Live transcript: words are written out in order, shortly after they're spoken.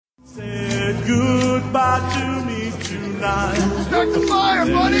goodbye to me tonight. Start the fire,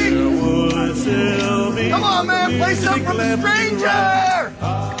 buddy! Come on, man, play something from a stranger!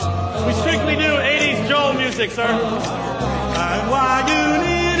 We strictly do 80s Joel music, sir. And why you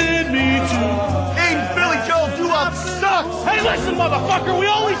needed me to. 80s Billy Joel doo-wop sucks! Hey, listen, motherfucker, we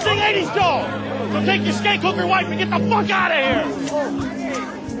only sing 80s Joel! So take your skate cooker wife and get the fuck out of here!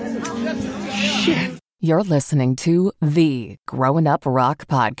 Shit. You're listening to the Growing Up Rock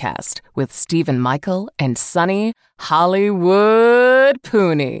podcast with Stephen Michael and Sonny Hollywood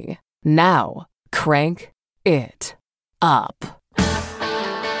Pooney. Now, crank it up.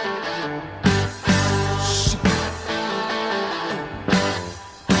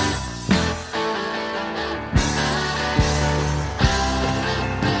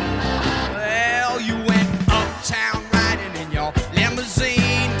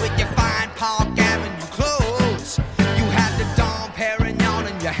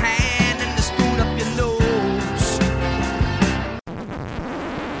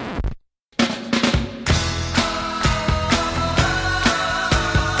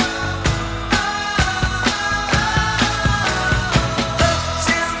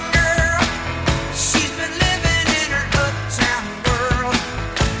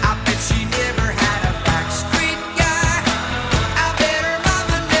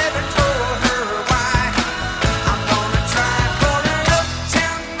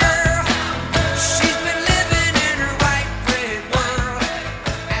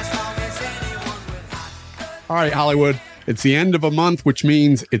 All right, Hollywood, it's the end of a month, which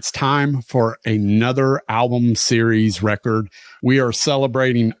means it's time for another album series record. We are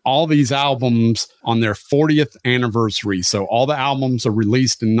celebrating all these albums on their 40th anniversary. So all the albums are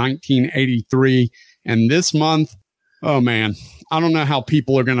released in 1983. And this month, oh man, I don't know how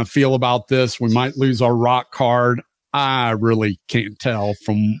people are going to feel about this. We might lose our rock card. I really can't tell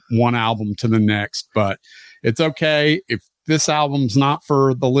from one album to the next, but it's okay. If this album's not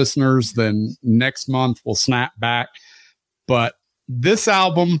for the listeners, then next month we'll snap back. But this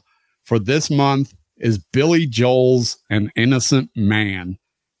album for this month is Billy Joel's An Innocent Man.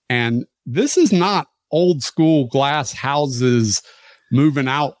 And this is not old school Glass Houses moving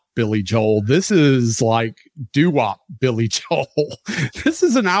out Billy Joel. This is like doo-wop Billy Joel. This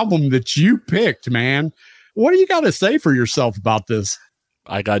is an album that you picked, man. What do you got to say for yourself about this?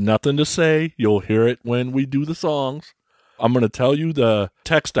 I got nothing to say. You'll hear it when we do the songs. I'm going to tell you the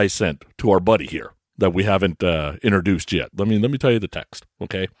text I sent to our buddy here that we haven't introduced yet. Let me tell you the text,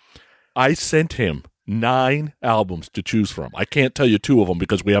 okay? I sent him 9 albums to choose from. I can't tell you 2 of them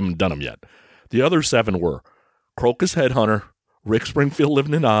because we haven't done them yet. The other 7 were Crocus Headhunter, Rick Springfield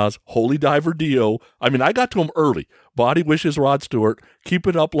Living in Oz, Holy Diver Dio. I mean, I got to them early. Body Wishes Rod Stewart, Keep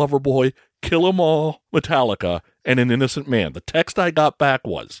It Up Loverboy, Kill 'Em All, Metallica, and An Innocent Man. The text I got back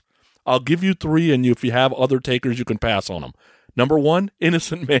was, I'll give you 3, and if you have other takers, you can pass on them. Number 1,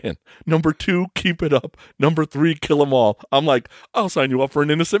 Innocent Man. Number 2, Keep It Up. Number 3, Kill 'Em All. I'm like, I'll sign you up for An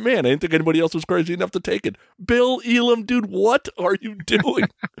Innocent Man. I didn't think anybody else was crazy enough to take it. Bill Elam, dude, what are you doing?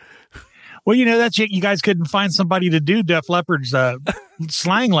 Well, you know, that's it. You guys couldn't find somebody to do Def Leppard's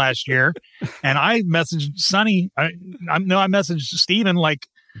slang last year. And I messaged Sonny. I messaged Steven like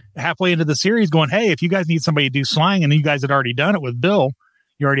halfway into the series going, hey, if you guys need somebody to do slang, and you guys had already done it with Bill,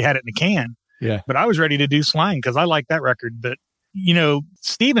 you already had it in the can. Yeah. But I was ready to do slang because I like that record. But, you know,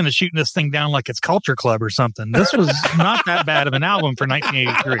 Steven is shooting this thing down like it's Culture Club or something. This was not that bad of an album for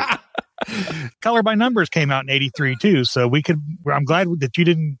 1983. Color by Numbers came out in 83 too. So I'm glad that you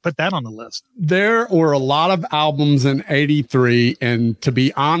didn't put that on the list. There were a lot of albums in 83. And to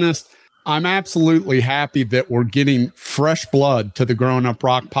be honest, I'm absolutely happy that we're getting fresh blood to the Growing Up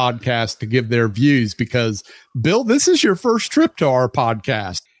Rock podcast to give their views because, Bill, this is your first trip to our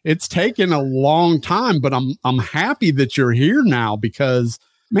podcast. It's taken a long time, but I'm happy that you're here now because,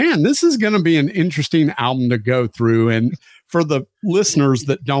 man, this is going to be an interesting album to go through. And for the listeners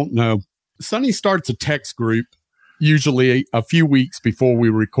that don't know, Sonny starts a text group usually a few weeks before we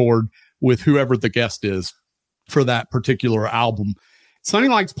record with whoever the guest is for that particular album. Sonny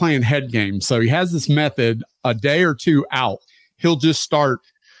likes playing head games, so he has this method a day or 2 out. He'll just start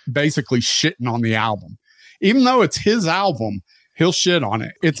basically shitting on the album. Even though it's his album, he'll shit on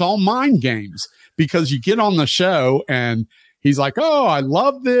it. It's all mind games because you get on the show and he's like, oh, I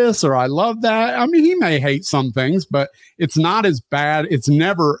love this or I love that. I mean, he may hate some things, but it's not as bad. It's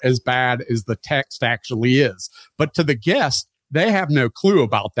never as bad as the text actually is. But to the guest, they have no clue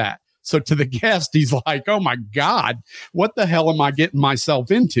about that. So to the guest, he's like, oh my God, what the hell am I getting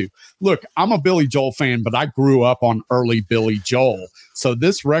myself into? Look, I'm a Billy Joel fan, but I grew up on early Billy Joel. So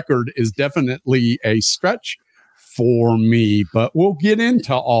this record is definitely a stretch for me, but we'll get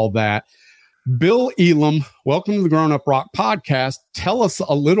into all that. Bill Elam, welcome to the Grown Up Rock podcast. Tell us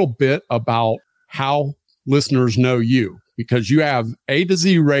a little bit about how listeners know you, because you have A to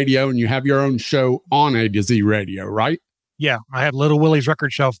Z Radio and you have your own show on A to Z Radio, right? Yeah, I have Little Willie's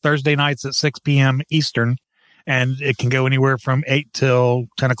Record Shelf Thursday nights at 6 p.m. Eastern, and it can go anywhere from 8 till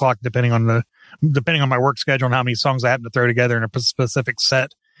 10 o'clock, depending on my work schedule and how many songs I happen to throw together in a specific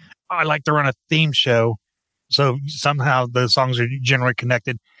set. I like to run a theme show, so somehow the songs are generally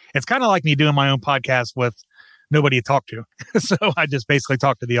connected. It's kind of like me doing my own podcast with nobody to talk to. So I just basically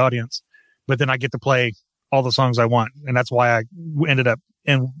talk to the audience, but then I get to play all the songs I want. And that's why I ended up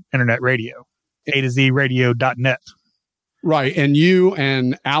in internet radio, A2Zradio.net. Right. And you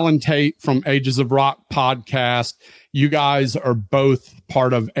and Alan Tate from Ages of Rock podcast, you guys are both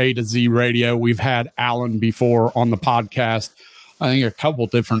part of A to Z Radio. We've had Alan before on the podcast, I think a couple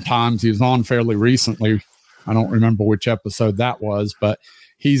different times. He was on fairly recently. I don't remember which episode that was, but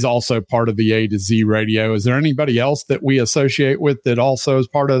he's also part of the A to Z Radio. Is there anybody else that we associate with that also is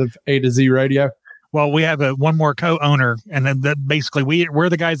part of A to Z Radio? Well, we have one more co-owner, and then basically we're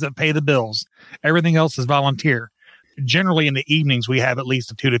the guys that pay the bills. Everything else is volunteer. Generally in the evenings, we have at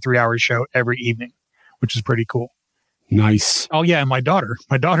least a 2 to 3 hour show every evening, which is pretty cool. Nice. Oh yeah. And my daughter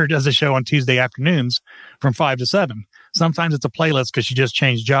does a show on Tuesday afternoons from 5 to 7. Sometimes it's a playlist because she just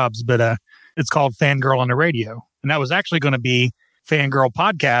changed jobs, but it's called Fangirl on the Radio. And that was actually going to be Fangirl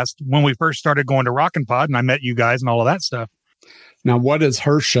Podcast when we first started going to Rockin' Pod, and I met you guys and all of that stuff. Now, what is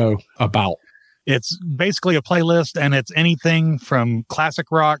her show about? It's basically a playlist, and it's anything from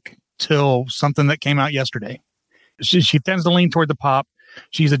classic rock till something that came out yesterday. She tends to lean toward the pop.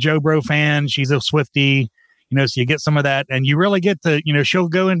 She's a Joe Bro fan. She's a Swiftie, so you get some of that, and you really get to, she'll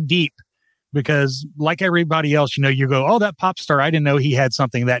go in deep because like everybody else, you go, oh, that pop star, I didn't know he had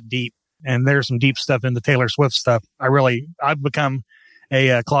something that deep. And there's some deep stuff in the Taylor Swift stuff. I've become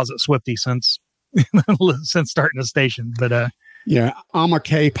a closet Swiftie since starting the station. But yeah, I'm a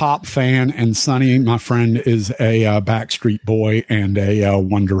K-pop fan, and Sonny, my friend, is a Backstreet Boy and a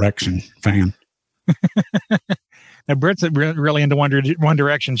One Direction fan. Now, Britt's really into One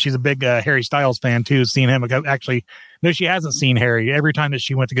Direction. She's a big Harry Styles fan too. Seen him actually. No, she hasn't seen Harry. Every time that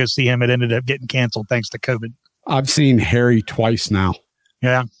she went to go see him, it ended up getting canceled thanks to COVID. I've seen Harry twice now.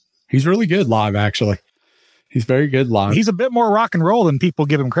 Yeah. He's really good live, actually. He's very good live. He's a bit more rock and roll than people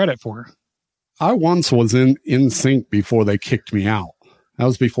give him credit for. I once was in sync before they kicked me out. That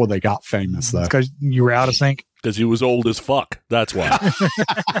was before they got famous, though. Because you were out of sync? Because he was old as fuck. That's why.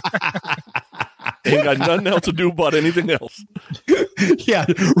 Ain't got nothing else to do about anything else. Yeah,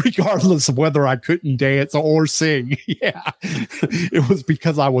 regardless of whether I couldn't dance or sing. Yeah, it was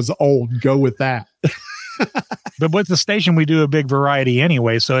because I was old. Go with that. But with the station, we do a big variety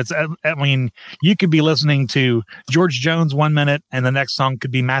anyway. So it's, you could be listening to George Jones 1 minute and the next song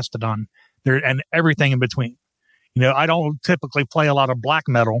could be Mastodon there and everything in between. I don't typically play a lot of black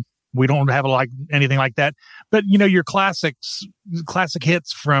metal. We don't have anything like that. But, your classic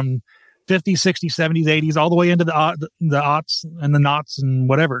hits from 50s, 60s, 70s, 80s, all the way into the aughts and the knots and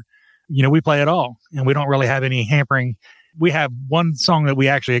whatever. We play it all, and we don't really have any hampering. We have one song that we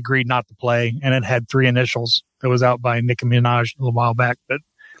actually agreed not to play, and it had 3 initials that was out by Nicki Minaj a little while back. But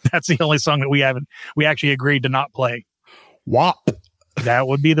that's the only song that we actually agreed to not play. WAP. That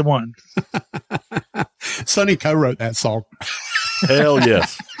would be the one. Sonny co-wrote that song. Hell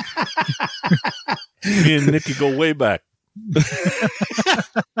yes. Me and Nikki go way back.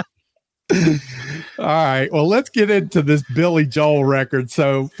 All right. Well, let's get into this Billy Joel record.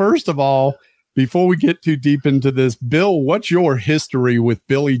 So first of all, before we get too deep into this, Bill, what's your history with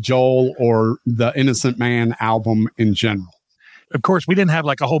Billy Joel or the Innocent Man album in general? Of course, we didn't have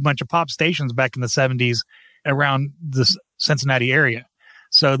a whole bunch of pop stations back in the 70s around the Cincinnati area.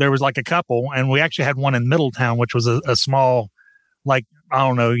 So there was a couple, and we actually had one in Middletown, which was a small,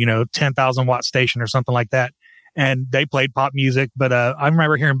 10,000 watt station or something like that. And they played pop music, but I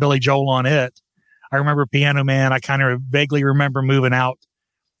remember hearing Billy Joel on it. I remember Piano Man. I kind of vaguely remember Moving Out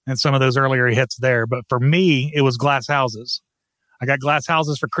and some of those earlier hits there. But for me, it was Glass Houses. I got Glass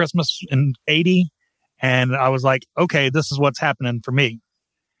Houses for Christmas in 80, and I was like, okay, this is what's happening for me.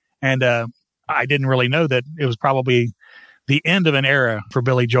 And I didn't really know that it was probably the end of an era for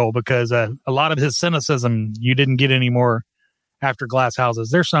Billy Joel, because a lot of his cynicism you didn't get anymore after Glass Houses.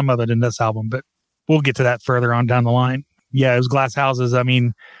 There's some of it in this album, but we'll get to that further on down the line. Yeah, it was Glass Houses.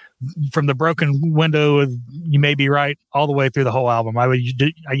 From the Broken Window, You May Be Right, all the way through the whole album. I used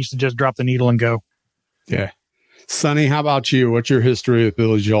to just drop the needle and go. Yeah. Sonny, how about you? What's your history with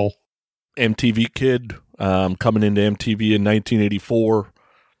Billy Joel? MTV kid, coming into MTV in 1984.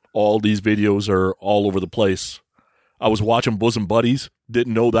 All these videos are all over the place. I was watching Bosom Buddies,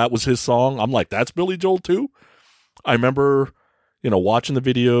 didn't know that was his song. I'm like, that's Billy Joel too? I remember, watching the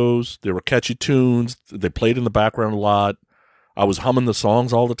videos. They were catchy tunes. They played in the background a lot. I was humming the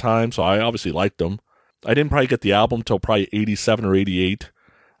songs all the time, so I obviously liked them. I didn't probably get the album until probably 87 or 88,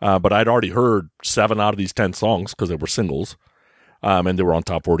 but I'd already heard 7 out of these 10 songs because they were singles, and they were on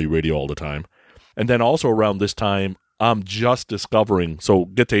Top 40 radio all the time. And then also around this time, I'm just discovering, so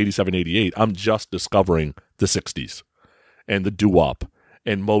get to 87, 88, I'm just discovering the 60s and the doo-wop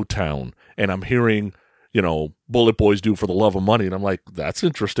and Motown, and I'm hearing, Bullet Boys Do For the Love of Money, and I'm like, that's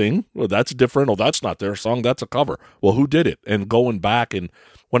interesting. Well, that's different. Oh, that's not their song. That's a cover. Well, who did it? And going back, and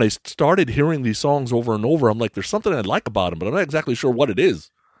when I started hearing these songs over and over, I'm like, there's something I like about them, but I'm not exactly sure what it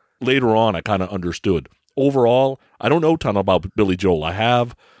is. Later on, I kind of understood. Overall, I don't know a ton about Billy Joel. I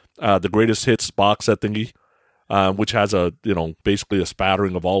have the greatest hits box set thingy, which has basically a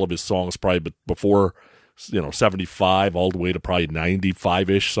spattering of all of his songs, probably before, 75 all the way to probably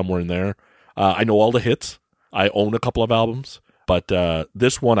 95-ish, somewhere in there. I know all the hits. I own a couple of albums, but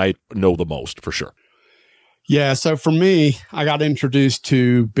this one I know the most for sure. Yeah, so for me, I got introduced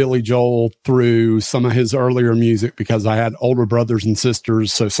to Billy Joel through some of his earlier music because I had older brothers and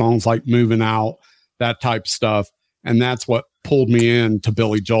sisters, so songs like Moving Out, that type of stuff, and that's what pulled me into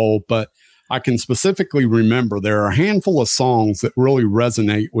Billy Joel. But I can specifically remember there are a handful of songs that really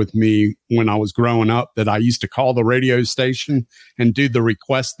resonate with me when I was growing up that I used to call the radio station and do the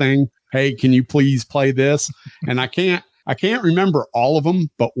request thing. Hey, can you please play this? And I can't remember all of them,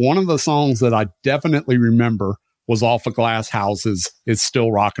 but one of the songs that I definitely remember was off of Glass Houses, It's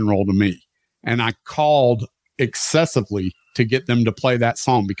Still Rock and Roll to Me. And I called excessively to get them to play that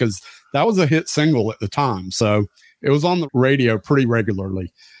song because that was a hit single at the time. So it was on the radio pretty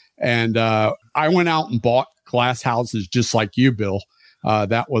regularly. And I went out and bought Glass Houses just like you, Bill.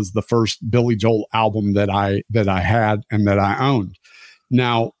 That was the first Billy Joel album that I had and that I owned.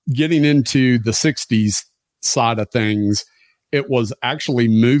 Now, getting into the 60s side of things, it was actually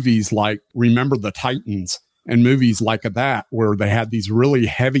movies like Remember the Titans and movies like that, where they had these really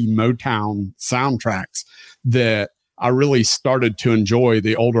heavy Motown soundtracks that I really started to enjoy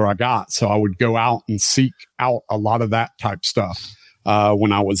the older I got. So I would go out and seek out a lot of that type stuff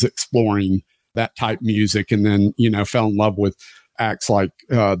when I was exploring that type music, and then, fell in love with acts like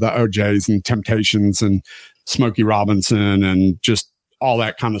the OJs and Temptations and Smokey Robinson and just all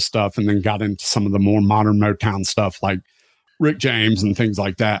that kind of stuff, and then got into some of the more modern Motown stuff like Rick James and things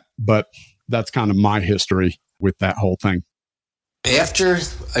like that. But that's kind of my history with that whole thing. After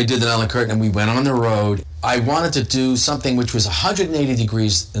I did the Nylon Curtain and we went on the road, I wanted to do something which was 180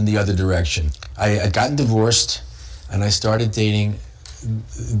 degrees in the other direction. I had gotten divorced, and I started dating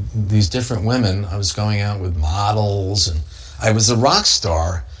these different women. I was going out with models, and I was a rock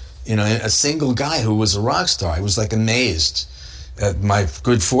star, a single guy who was a rock star. I was like amazed at my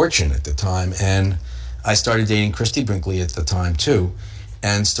good fortune at the time. And I started dating Christy Brinkley at the time too,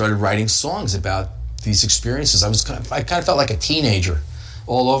 and started writing songs about these experiences. I kind of felt like a teenager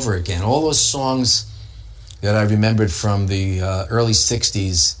all over again. All those songs that I remembered from the early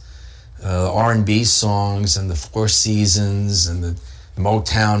 60s, R&B songs and the Four Seasons and the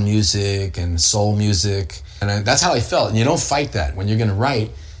Motown music and soul music. And that's how I felt. And you don't fight that. When you're going to write,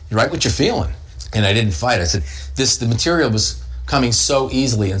 you write what you're feeling. And I didn't fight. I said, the material was coming so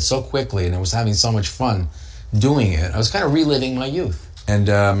easily and so quickly, and I was having so much fun doing it. I was kind of reliving my youth. And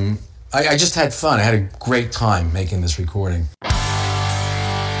I just had fun. I had a great time making this recording.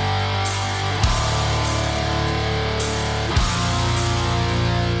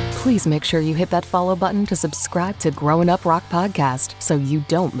 Please make sure you hit that follow button to subscribe to Growing Up Rock Podcast so you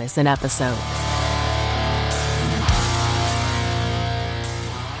don't miss an episode.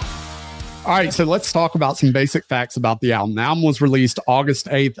 All right, so let's talk about some basic facts about the album. The album was released August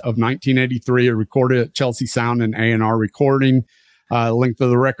 8th of 1983. It recorded at Chelsea Sound and A&R Recording. Length of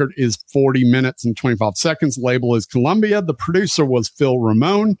the record is 40 minutes and 25 seconds. Label is Columbia. The producer was Phil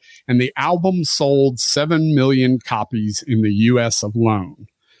Ramone, and the album sold 7 million copies in the U.S. alone.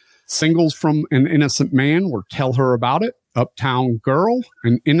 Singles from An Innocent Man were Tell Her About It, Uptown Girl,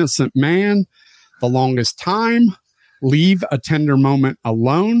 An Innocent Man, The Longest Time, Leave a Tender Moment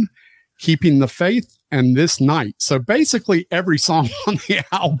Alone, Keeping the Faith, and This Night. So basically every song on the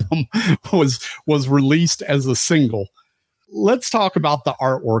album was released as a single. Let's talk about the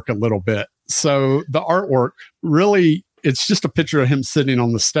artwork a little bit. So the artwork, really, it's just a picture of him sitting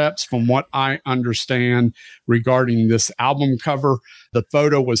on the steps from what I understand regarding this album cover. The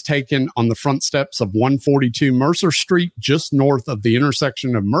photo was taken on the front steps of 142 Mercer Street, just north of the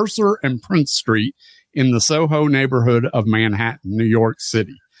intersection of Mercer and Prince Street in the Soho neighborhood of Manhattan, New York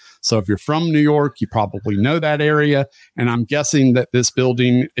City. So if you're from New York, you probably know that area. And I'm guessing that this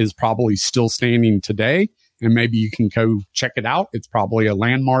building is probably still standing today. And maybe you can go check it out. It's probably a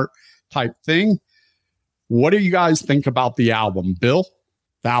landmark type thing. What do you guys think about the album, Bill?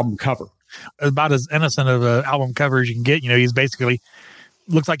 The album cover. About as innocent of an album cover as you can get. He's basically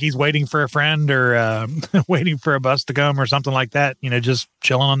looks like he's waiting for a friend or waiting for a bus to come or something like that. Just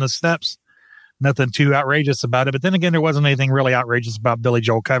chilling on the steps. Nothing too outrageous about it. But then again, there wasn't anything really outrageous about Billy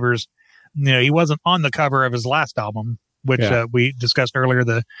Joel covers. He wasn't on the cover of his last album, which we discussed earlier,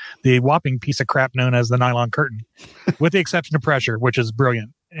 the whopping piece of crap known as the Nylon Curtain, with the exception of Pressure, which is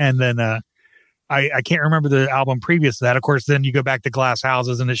brilliant. And then I can't remember the album previous to that. Of course, then you go back to Glass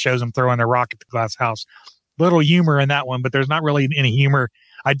Houses and it shows him throwing a rock at the glass house. Little humor in that one, but there's not really any humor.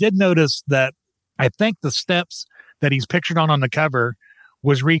 I did notice that I think the steps that he's pictured on the cover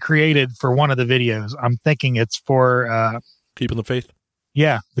was recreated for one of the videos. I'm thinking it's for Keeping the Faith.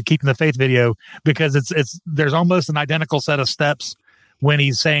 Yeah, the Keeping the Faith video, because there's almost an identical set of steps when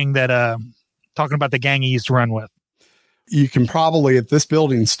he's saying that talking about the gang he used to run with. You can probably, if this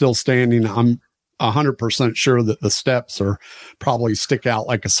building's still standing, I'm 100% sure that the steps are probably stick out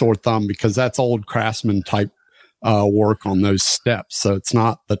like a sore thumb, because that's old craftsman type work on those steps. So it's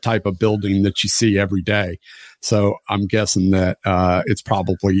not the type of building that you see every day. So I'm guessing that it's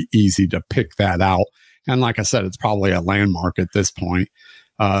probably easy to pick that out. And like I said, it's probably a landmark at this point.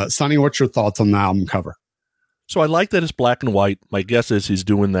 Sonny, what's your thoughts on the album cover? So I like that it's black and white. My guess is he's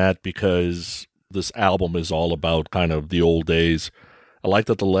doing that because this album is all about kind of the old days. I like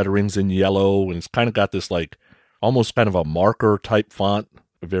that the lettering's in yellow, and it's kind of got this like almost kind of a marker type font,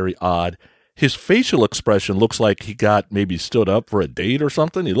 very odd. His facial expression looks like he got maybe stood up for a date or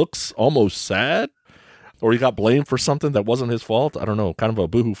something. He looks almost sad, or he got blamed for something that wasn't his fault. I don't know, kind of a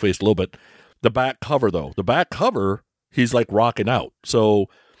boohoo face a little bit. The back cover, though, he's like rocking out. So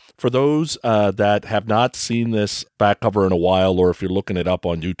for those that have not seen this back cover in a while, or if you're looking it up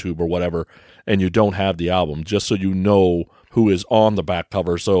on YouTube or whatever, and you don't have the album, just so you know who is on the back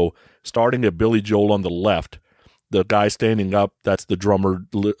cover. So starting at Billy Joel on the left, the guy standing up, that's the drummer,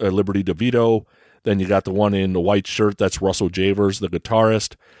 Liberty DeVito. Then you got the one in the white shirt, that's Russell Javers, the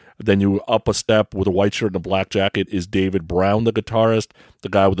guitarist. Then you up a step with a white shirt and a black jacket is David Brown, the guitarist. The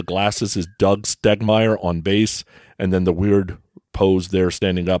guy with the glasses is Doug Stegmeyer on bass. And then the weird pose there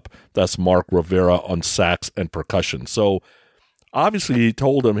standing up, that's Mark Rivera on sax and percussion. So obviously he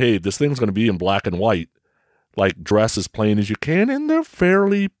told him, hey, this thing's going to be in black and white. Like, dress as plain as you can, and they're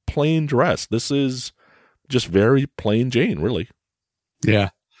fairly plain dress. This is just very plain Jane, really.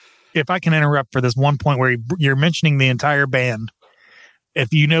 Yeah. If I can interrupt for this one point where you're mentioning the entire band,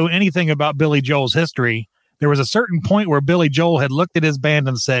 if you know anything about Billy Joel's history, there was a certain point where Billy Joel had looked at his band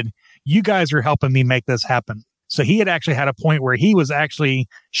and said, you guys are helping me make this happen. So he had actually had a point where he was actually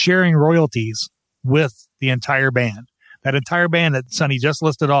sharing royalties with the entire band. That entire band that Sonny just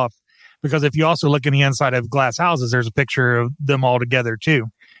listed off. Because if you also look in the inside of Glass Houses, there's a picture of them all together too.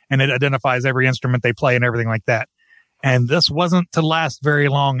 And it identifies every instrument they play and everything like that. And this wasn't to last very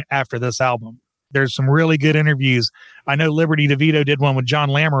long after this album. There's some really good interviews. I know Liberty DeVito did one with John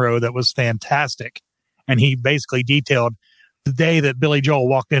Lamoureux that was fantastic. And he basically detailed the day that Billy Joel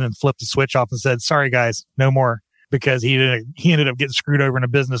walked in and flipped the switch off and said, sorry guys, no more. Because he ended up getting screwed over in a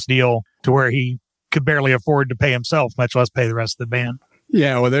business deal to where he could barely afford to pay himself, much less pay the rest of the band.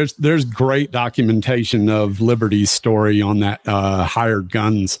 Yeah, well, there's great documentation of Liberty's story on that Hired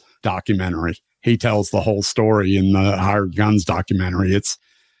Guns documentary. He tells the whole story in the Hired Guns documentary. It's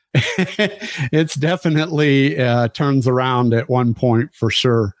it's definitely turns around at one point for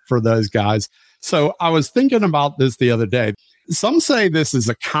sure for those guys. So I was thinking about this the other day. Some say this is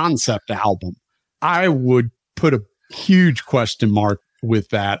a concept album. I would put a huge question mark with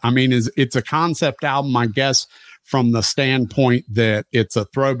that. I mean, it's a concept album, I guess, from the standpoint that it's a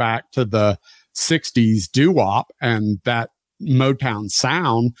throwback to the 60s doo-wop and that Motown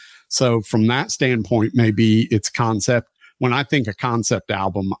sound. So from that standpoint, maybe it's concept. When I think a concept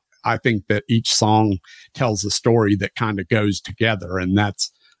album, I think that each song tells a story that kind of goes together. And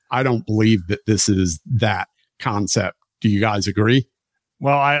I don't believe that this is that concept. Do you guys agree?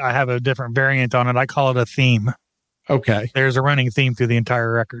 Well, I have a different variant on it. I call it a theme. Okay. There's a running theme through the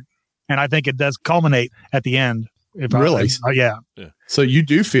entire record. And I think it does culminate at the end. Really? Yeah. So you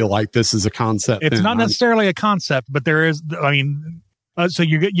do feel like this is a concept? It's not necessarily a concept, but there is, I mean, so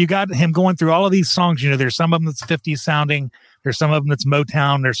you got him going through all of these songs. There's some of them that's 50s sounding. There's some of them that's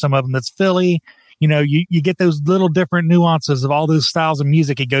Motown. There's some of them that's Philly. You get those little different nuances of all those styles of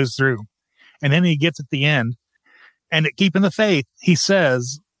music he goes through. And then he gets at the end. And at Keeping the Faith, he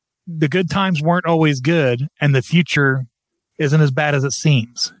says, the good times weren't always good, and the future isn't as bad as it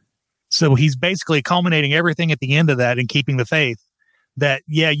seems. So he's basically culminating everything at the end of that and keeping the faith that,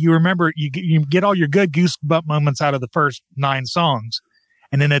 yeah, you remember, you get all your good goosebump moments out of the first 9 songs.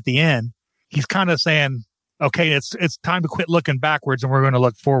 And then at the end, he's kind of saying, okay, it's time to quit looking backwards and we're going to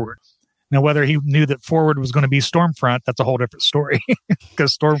look forward. Now, whether he knew that forward was going to be Stormfront, that's a whole different story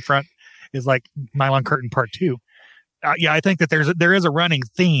because Stormfront is like Nylon Curtain Part 2. Yeah, I think that there is a running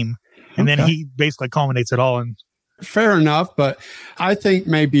theme, and then he basically culminates it all in. Fair enough, but I think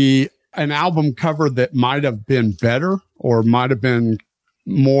maybe an album cover that might have been better or might have been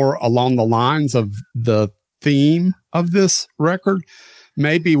more along the lines of the theme of this record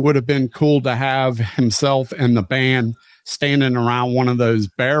maybe would have been cool to have himself and the band standing around one of those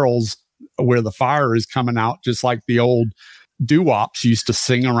barrels where the fire is coming out, just like the old doo-wops used to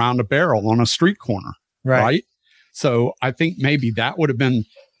sing around a barrel on a street corner. Right? So I think maybe that would have been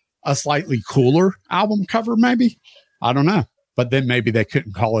a slightly cooler album cover, maybe. I don't know. But then maybe they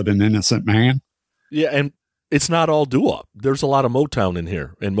couldn't call it An Innocent Man. Yeah, and it's not all doo-wop. There's a lot of Motown in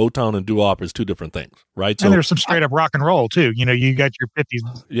here, and Motown and doo-wop is 2 different things, right? So, and there's some straight up rock and roll too. You know, you got your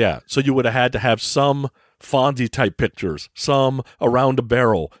 50s. Yeah, so you would have had to have some Fonzie type pictures, some around a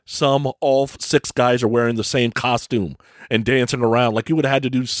barrel, some all 6 guys are wearing the same costume and dancing around. Like you would have had to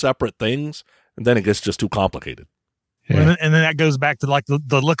do separate things, and then it gets just too complicated. Yeah. And then that goes back to like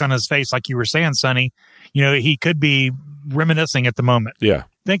the look on his face, like you were saying, Sonny. You know, he could be reminiscing at the moment. Yeah.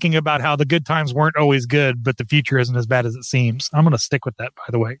 Thinking about how the good times weren't always good, but the future isn't as bad as it seems. I'm going to stick with that, by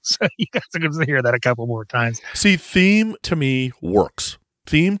the way. So you guys are going to hear that a couple more times. See, theme to me works.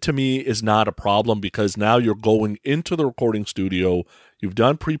 Theme to me is not a problem because now you're going into the recording studio, you've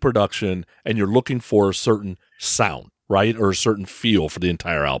done pre-production, and you're looking for a certain sound, right? Or a certain feel for the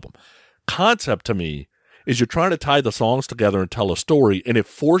entire album. Concept to me is you're trying to tie the songs together and tell a story, and it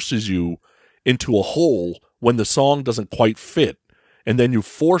forces you into a hole when the song doesn't quite fit. And then you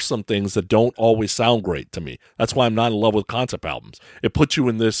force some things that don't always sound great to me. That's why I'm not in love with concept albums. It puts you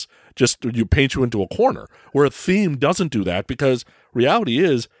in this, you paint you into a corner, where a theme doesn't do that, because reality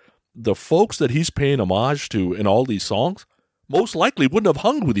is the folks that he's paying homage to in all these songs most likely wouldn't have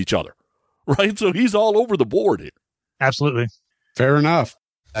hung with each other, right? So he's all over the board here. Absolutely. Fair enough.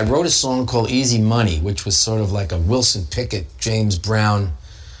 I wrote a song called Easy Money, which was sort of like a Wilson Pickett, James Brown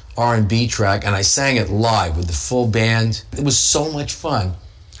R&B track, and I sang it live with the full band. It was so much fun.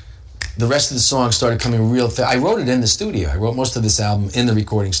 The rest of the song started coming real fast. I wrote it in the studio. I wrote most of this album in the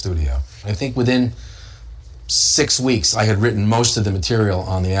recording studio. I think within 6 weeks, I had written most of the material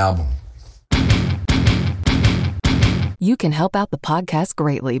on the album. You can help out the podcast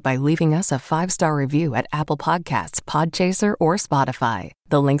greatly by leaving us a 5-star review at Apple Podcasts, Podchaser, or Spotify.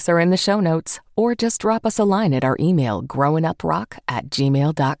 The links are in the show notes, or just drop us a line at our email,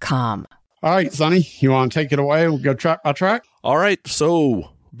 growinguprock@gmail.com. All right, Sonny, you want to take it away? We'll go track by track. All right, so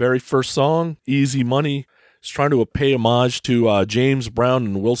very first song, Easy Money, is trying to pay homage to James Brown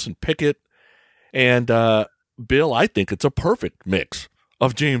and Wilson Pickett. And Bill, I think it's a perfect mix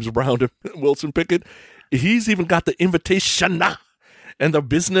of James Brown and Wilson Pickett. He's even got the invitation and the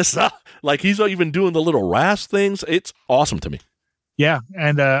business. Like he's even doing the little rasp things. It's awesome to me. Yeah,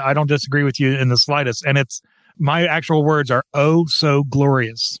 and I don't disagree with you in the slightest. And it's my actual words are oh so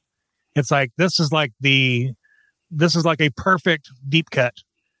glorious. It's like this is like a perfect deep cut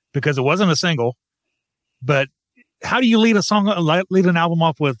because it wasn't a single. But how do you lead an album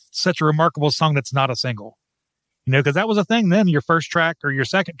off with such a remarkable song that's not a single? You know, because that was a thing then. Your first track or your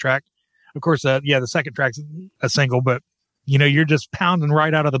second track. Of course, the second track's a single, but, you know, you're just pounding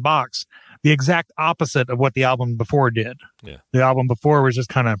right out of the box. The exact opposite of what the album before did. Yeah. The album before was just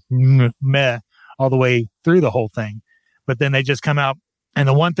kind of meh all the way through the whole thing. But then they just come out. And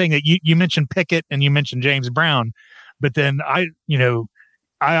the one thing that you mentioned Pickett and you mentioned James Brown, but then I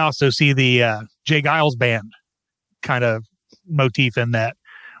also see the Jay Giles band kind of motif in that,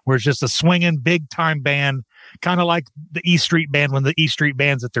 where it's just a swinging big time band, kind of like the E Street Band when the E Street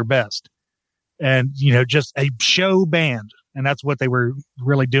Band's at their best. And, you know, just a show band. And that's what they were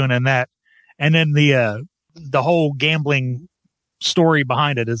really doing in that. And then the whole gambling story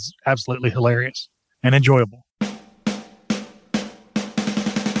behind it is absolutely hilarious and enjoyable.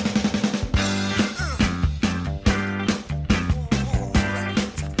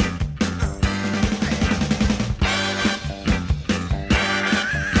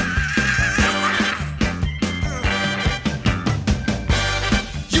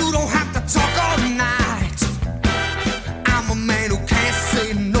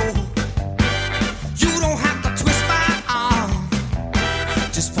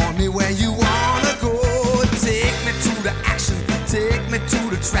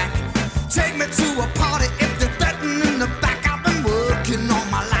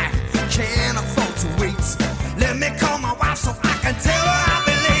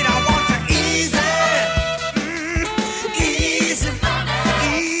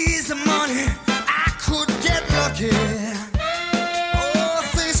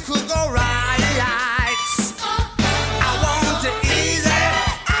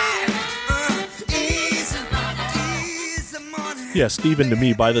 Yeah, Steven, to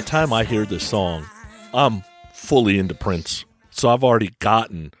me, by the time I hear this song, I'm fully into Prince. So I've already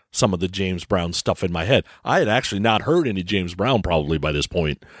gotten some of the James Brown stuff in my head. I had actually not heard any James Brown probably by this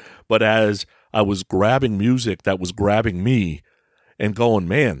point. But as I was grabbing music that was grabbing me and going,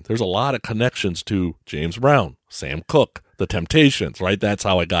 man, there's a lot of connections to James Brown, Sam Cooke, The Temptations, right? That's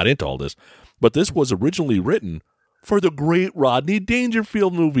how I got into all this. But this was originally written for the great Rodney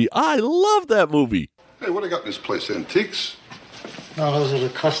Dangerfield movie. I love that movie. Hey, what do you got in this place? Antiques? No, those are the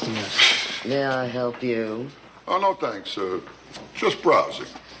customers. May I help you? Oh, no, thanks. Just browsing.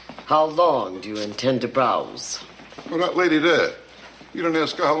 How long do you intend to browse? Well, that lady there. You didn't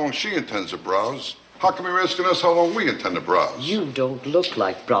ask her how long she intends to browse. How come you're asking us how long we intend to browse? You don't look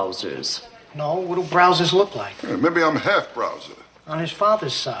like browsers. No, what do browsers look like? Yeah, maybe I'm half browser. On his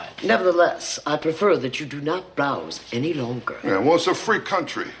father's side. Nevertheless, I prefer that you do not browse any longer. Yeah, well, it's a free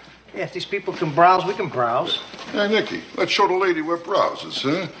country. Yeah, if these people can browse, we can browse. Hey, Nicky, let's show the lady we're browsers,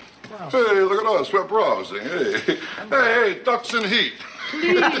 huh? Wow. Hey, look at us, we're browsing. Hey, ducks in heat.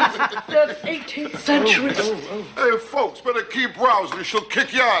 Please, that's 18th century. Hey, folks, better keep browsing. She'll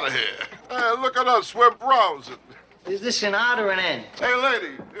kick you out of here. Hey, look at us, we're browsing. Is this an odd or an end? Hey,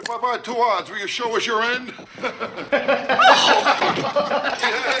 lady, if I buy 2 odds, will you show us your end?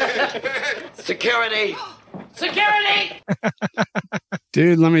 Security! Security!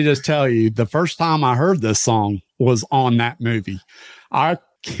 Dude, let me just tell you, the first time I heard this song was on that movie. I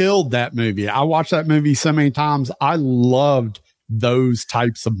killed that movie. I watched that movie so many times. I loved those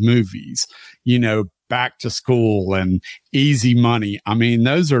types of movies, you know, Back to School and Easy Money. I mean,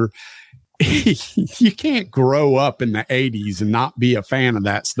 those are, you can't grow up in the 80s and not be a fan of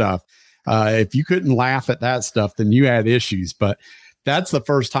that stuff. If you couldn't laugh at that stuff, then you had issues. But that's the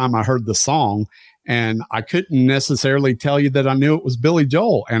first time I heard the song. And I couldn't necessarily tell you that I knew it was Billy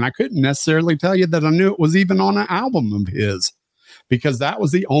Joel. And I couldn't necessarily tell you that I knew it was even on an album of his, because that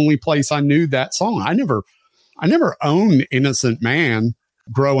was the only place I knew that song. I never owned Innocent Man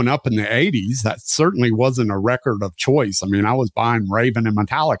growing up in the 80s. That certainly wasn't a record of choice. I mean, I was buying Raven and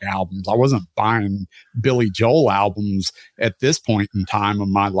Metallica albums. I wasn't buying Billy Joel albums at this point in time of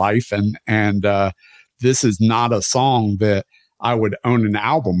my life. And this is not a song that I would own an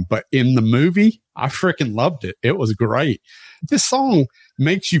album, but in the movie, I freaking loved it. It was great. This song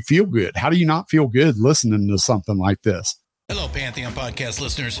makes you feel good. How do you not feel good listening to something like this? Hello, Pantheon Podcast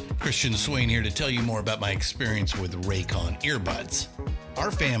listeners. Christian Swain here to tell you more about my experience with Raycon earbuds.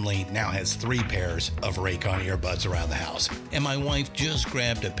 Our family now has 3 pairs of Raycon earbuds around the house, and my wife just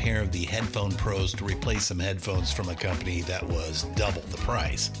grabbed a pair of the Headphone Pros to replace some headphones from a company that was double the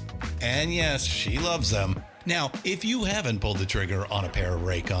price. And yes, she loves them. Now, if you haven't pulled the trigger on a pair of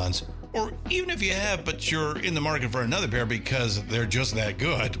Raycons, or even if you have, but you're in the market for another pair because they're just that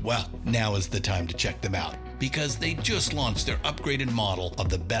good, well, now is the time to check them out, because they just launched their upgraded model of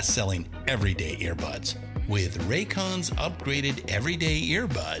the best-selling everyday earbuds. With Raycon's upgraded everyday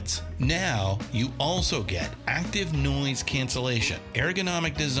earbuds, now you also get active noise cancellation,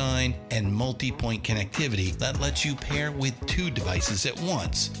 ergonomic design, and multi-point connectivity that lets you pair with 2 devices at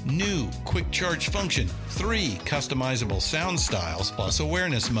once. New quick charge function, 3 customizable sound styles, plus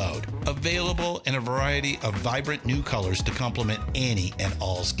awareness mode. Available in a variety of vibrant new colors to complement any and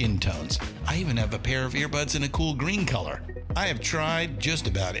all skin tones. I even have a pair of earbuds in a cool green color. I have tried just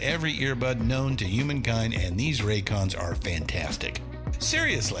about every earbud known to humankind, and these Raycons are fantastic.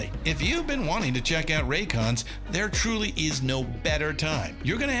 Seriously, if you've been wanting to check out Raycons, there truly is no better time.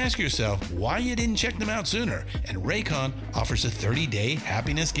 You're going to ask yourself why you didn't check them out sooner, and Raycon offers a 30-day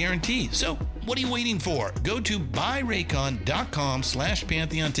happiness guarantee. So what are you waiting for? Go to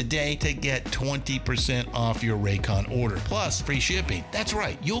buyraycon.com/Pantheon today to get 20% off your Raycon order, plus free shipping. That's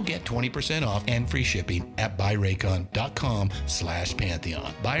right, you'll get 20% off and free shipping at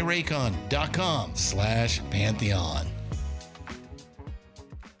buyraycon.com/Pantheon. buyraycon.com/Pantheon.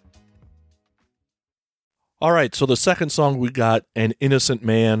 All right, so the second song we got, An Innocent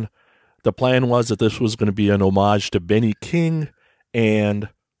Man. The plan was that this was going to be an homage to Benny King and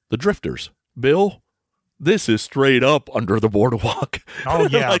the Drifters. Bill, this is straight up Under the Boardwalk. Oh,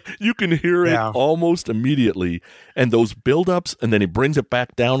 yeah. Like, you can hear it almost immediately. And those build-ups, and then he brings it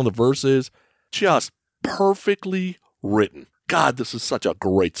back down in the verses, just perfectly written. God, this is such a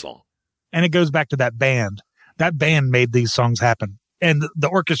great song. And it goes back to that band. That band made these songs happen. And the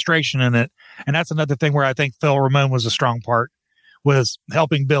orchestration in it. And that's another thing where I think Phil Ramone was a strong part, was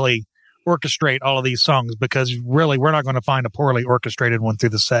helping Billy orchestrate all of these songs, because really we're not going to find a poorly orchestrated one through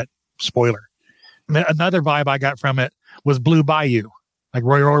the set. Spoiler. Another vibe I got from it was Blue Bayou, like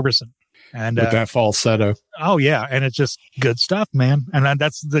Roy Orbison. And with that falsetto. Oh yeah, and it's just good stuff, man. And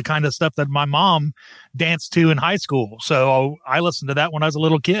that's the kind of stuff that my mom danced to in high school. So I listened to that when I was a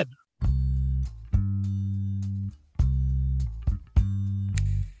little kid.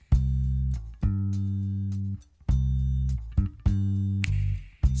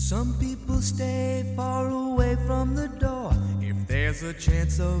 Some people stay far away from the door if there's a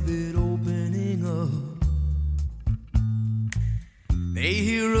chance of it opening up. They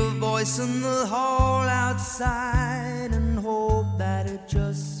hear a voice in the hall outside and hope that it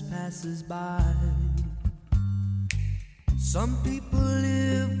just passes by. Some people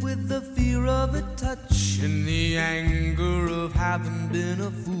live with the fear of a touch and the anger of having been a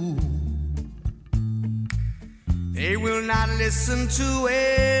fool. They will not listen to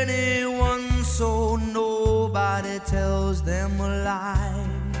anyone, so nobody tells them a lie.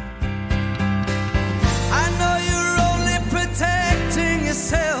 I know you're only protecting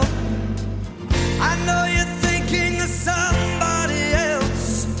yourself. I know you're thinking of somebody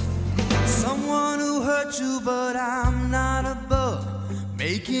else, someone who hurt you, but I'm not above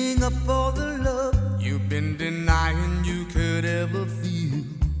making up for the love you've been denying you could ever feel.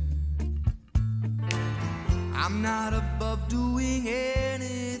 I'm not above doing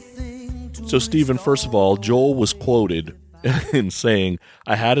anything to So, Stephen, first of all, Joel was quoted in saying,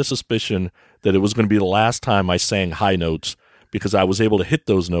 I had a suspicion that it was going to be the last time I sang high notes because I was able to hit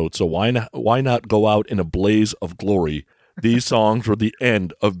those notes, so why not go out in a blaze of glory? These songs were the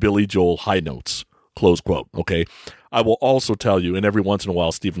end of Billy Joel high notes, close quote, okay? I will also tell you, and every once in a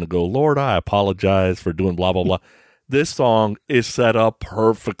while, Stephen will go, Lord, I apologize for doing blah, blah, blah. This song is set up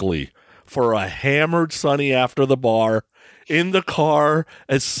perfectly for a hammered Sonny after the bar in the car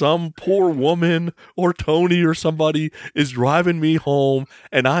as some poor woman or Tony or somebody is driving me home,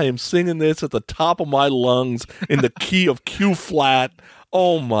 and I am singing this at the top of my lungs in the key of Q flat.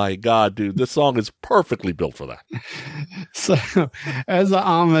 Oh my God, dude, this song is perfectly built for that. So, as an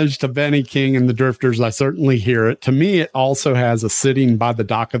homage to Benny King and the Drifters, I certainly hear it. To me, it also has a sitting by the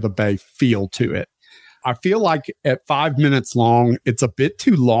dock of the bay feel to it. I feel like at 5 minutes long, it's a bit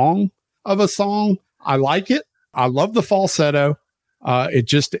too long of a song. I like it. I love the falsetto.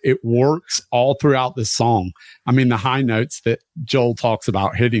 It works all throughout this song. I mean, the high notes that Joel talks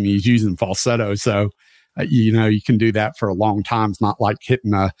about hitting, he's using falsetto. So, you can do that for a long time. It's not like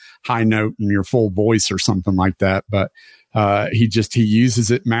hitting a high note in your full voice or something like that. But, he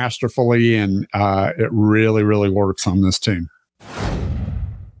uses it masterfully, and, it really, really works on this tune.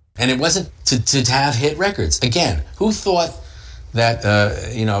 And it wasn't to have hit records. Again, who thought that,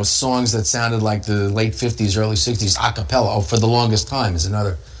 songs that sounded like the late 50s, early 60s, a cappella, For the Longest Time is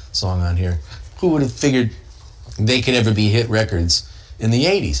another song on here. Who would have figured they could ever be hit records in the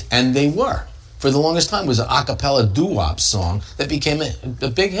 80s? And they were. For the Longest Time was an a cappella doo-wop song that became a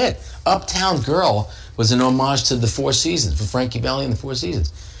big hit. Uptown Girl was an homage to the Four Seasons, for Frankie Valli and the Four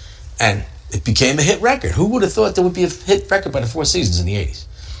Seasons. And it became a hit record. Who would have thought there would be a hit record by the Four Seasons in the 80s?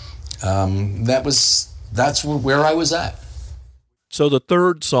 That's where I was at. So the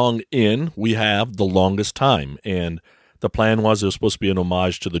third song in, we have The Longest Time, and the plan was it was supposed to be an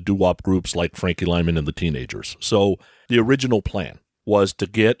homage to the doo-wop groups like Frankie Lyman and the Teenagers. So the original plan was to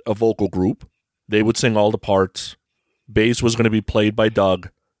get a vocal group. They would sing all the parts. Bass was going to be played by Doug,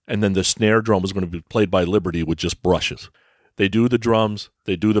 and then the snare drum was going to be played by Liberty with just brushes. They do the drums,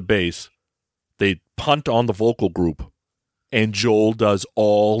 they do the bass, they punt on the vocal group, and Joel does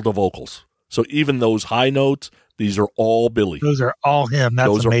all the vocals. So even those high notes, these are all Billy. Those are all him.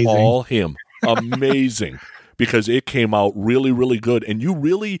 That's amazing. Those are all him. Amazing. Because it came out really, really good. And you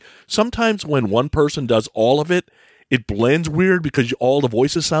really, sometimes when one person does all of it, it blends weird because all the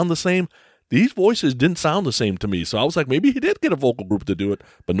voices sound the same. These voices didn't sound the same to me. So I was like, maybe he did get a vocal group to do it.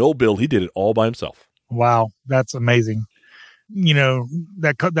 But no, Bill, he did it all by himself. Wow. That's amazing.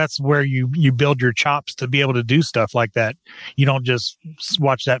 That's where you build your chops to be able to do stuff like that. You don't just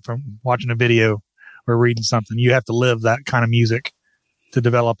watch that from watching a video or reading something. You have to live that kind of music to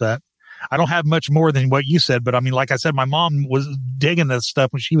develop that. I don't have much more than what you said, but I mean, like I said, my mom was digging this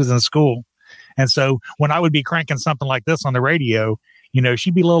stuff when she was in school. And so when I would be cranking something like this on the radio,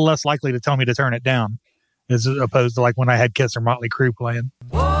 she'd be a little less likely to tell me to turn it down as opposed to like when I had Kiss or Motley Crue playing.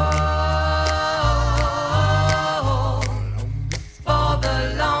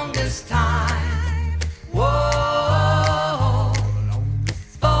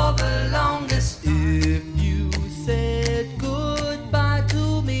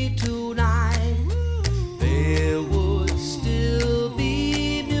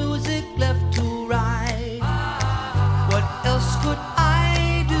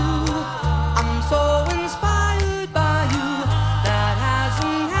 Inspired by you, that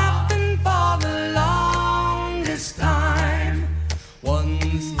hasn't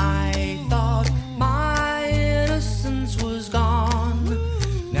Once I thought my innocence was gone.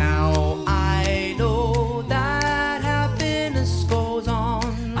 Now I know that happiness goes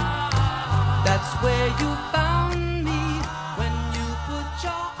on. That's where you found me when you put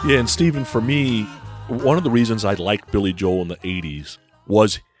your... Yeah, and Stephen, for me, one of the reasons I liked Billy Joel in the 80s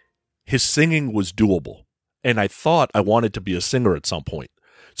was his singing was doable. And I thought I wanted to be a singer at some point.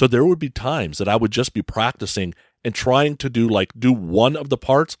 So there would be times that I would just be practicing and trying to do one of the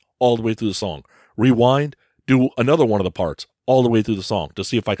parts all the way through the song. Rewind, do another one of the parts all the way through the song to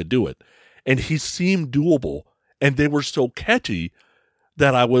see if I could do it. And he seemed doable, and they were so catchy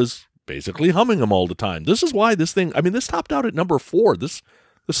that I was basically humming them all the time. This is why this topped out at number 4. The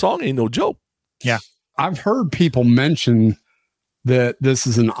song ain't no joke. Yeah. I've heard people mention that this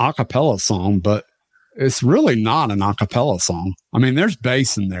is an a cappella song, but it's really not an a cappella song. I mean, there's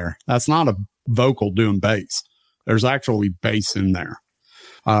bass in there. That's not a vocal doing bass. There's actually bass in there.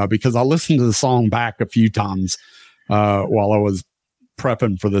 Because I listened to the song back a few times while I was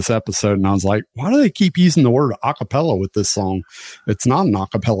prepping for this episode, and I was like, why do they keep using the word a cappella with this song? It's not an a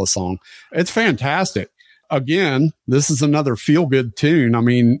cappella song. It's fantastic. Again, this is another feel-good tune. I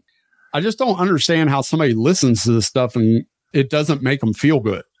mean, I just don't understand how somebody listens to this stuff and it doesn't make them feel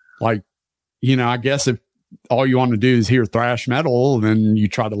good. Like, I guess if all you want to do is hear thrash metal, then you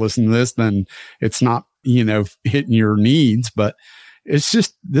try to listen to this, then it's not, hitting your needs. But it's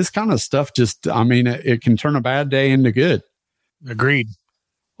just this kind of stuff. It can turn a bad day into good. Agreed.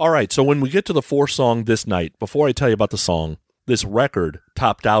 All right. So when we get to the 4th song this night, before I tell you about the song, this record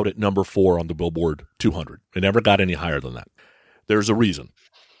topped out at number 4 on the Billboard 200. It never got any higher than that. There's a reason.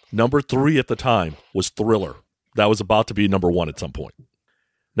 Number 3 at the time was Thriller. That was about to be number 1 at some point.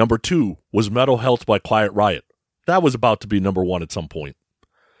 Number 2 was Mental Health by Quiet Riot. That was about to be number 1 at some point.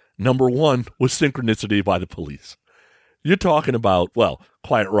 Number 1 was Synchronicity by The Police. You're talking about,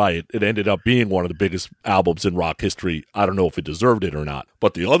 Quiet Riot, it ended up being one of the biggest albums in rock history. I don't know if it deserved it or not.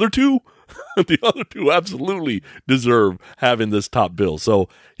 But the other two, absolutely deserve having this top bill. So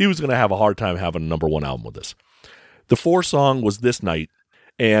he was going to have a hard time having a number 1 album with this. The 4th song was This Night,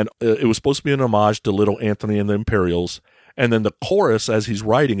 and it was supposed to be an homage to Little Anthony and the Imperials. And then the chorus, as he's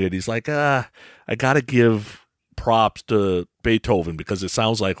writing it, he's like, I got to give props to Beethoven because it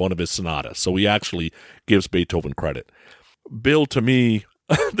sounds like one of his sonatas. So he actually gives Beethoven credit. Bill, to me,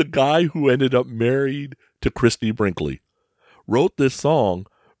 the guy who ended up married to Christy Brinkley, wrote this song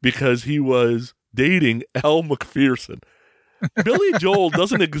because he was dating Elle Macpherson. Billy Joel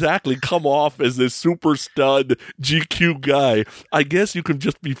doesn't exactly come off as this super stud GQ guy. I guess you can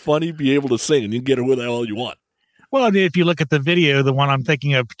just be funny, be able to sing, and you can get away with all you want. Well, if you look at the video, the one I'm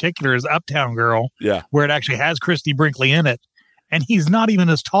thinking of in particular is Uptown Girl, where it actually has Christy Brinkley in it, and he's not even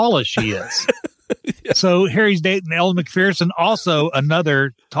as tall as she is. Yeah. So here he's dating Elle Macpherson, also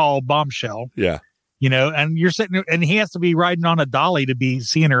another tall bombshell. Yeah. And you're sitting there, and he has to be riding on a dolly to be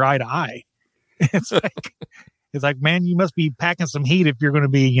seeing her eye to eye. It's like, man, you must be packing some heat if you're going to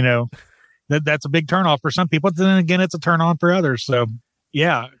be, that's a big turnoff for some people. But then again, it's a turn on for others. So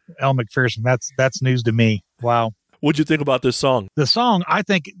yeah, Elle Macpherson, that's news to me. Wow. What'd you think about this song? The song, I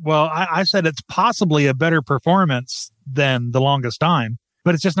think, I said it's possibly a better performance than The Longest Time,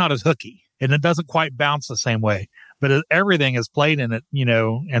 but it's just not as hooky. And it doesn't quite bounce the same way. But everything is played in it,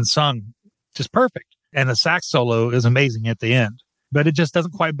 and sung just perfect. And the sax solo is amazing at the end. But it just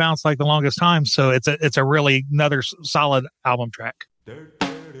doesn't quite bounce like The Longest Time. So it's a really another solid album track. Didn't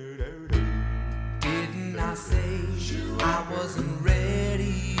I say I wasn't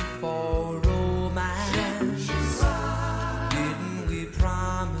ready for romance? Didn't we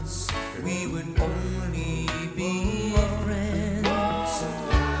promise we would only be friends?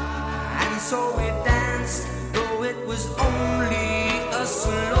 And so we danced, though it was only a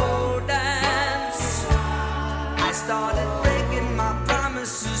slow dance. I started breaking my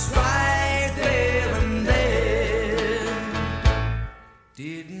promises right there and then.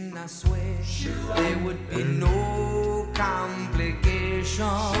 Didn't I swear there would be no complications?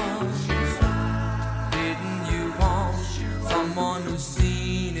 Didn't you want someone who's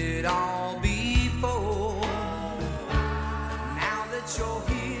seen it all before? Now that you're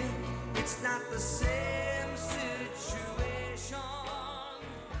here, it's not the same situation.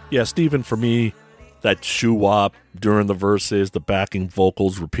 Yeah, Stephen, for me, that shoo-wop during the verses, the backing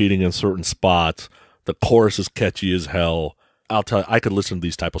vocals repeating in certain spots, the chorus is catchy as hell. I'll tell you, I could listen to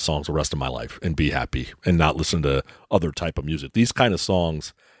these type of songs the rest of my life and be happy and not listen to other type of music. These kind of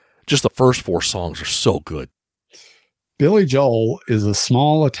songs, just the first 4 songs are so good. Billy Joel is a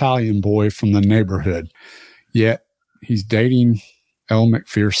small Italian boy from the neighborhood, yet he's dating Elle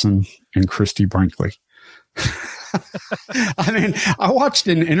Macpherson and Christy Brinkley. I mean, I watched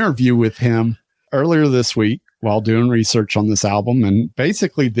an interview with him earlier this week while doing research on this album. And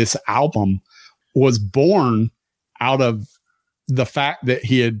basically this album was born out of the fact that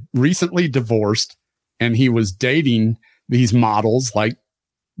he had recently divorced and he was dating these models like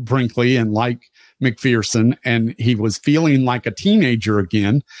Brinkley and like McPherson. And he was feeling like a teenager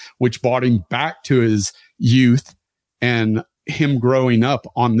again, which brought him back to his youth and him growing up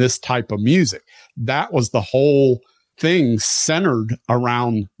on this type of music. That was the whole thing centered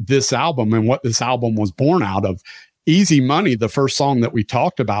around this album and what this album was born out of. Easy Money, the first song that we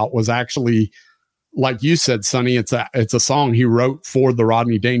talked about, was actually, like you said, Sonny, it's a song he wrote for the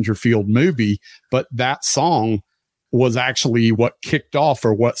Rodney Dangerfield movie, but that song was actually what kicked off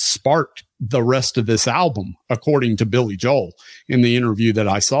or what sparked the rest of this album, according to Billy Joel in the interview that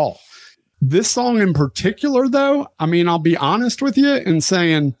I saw. This song in particular, though, I mean, I'll be honest with you in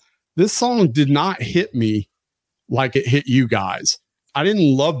saying this song did not hit me like it hit you guys. I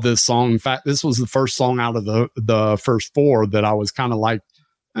didn't love this song. In fact, this was the first song out of the first four that I was kind of like,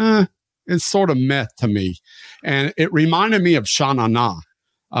 it's sort of meh to me. And it reminded me of Sha Na Na.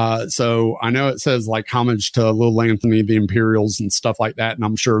 So I know it says like homage to Little Anthony, the Imperials and stuff like that. And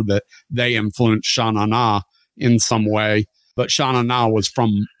I'm sure that they influenced Sha Na Na in some way. But Sha Na Na was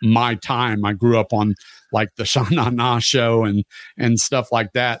from my time. I grew up on like the Sha Na Na show and stuff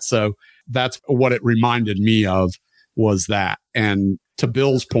like that. So that's what it reminded me of, was that. And to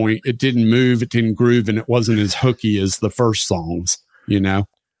Bill's point, it didn't move, it didn't groove, and it wasn't as hooky as the first songs, you know?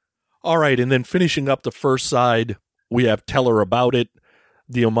 All right. And then finishing up the first side, we have Tell Her About It,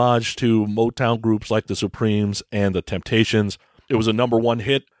 the homage to Motown groups like the Supremes and the Temptations. It was a #1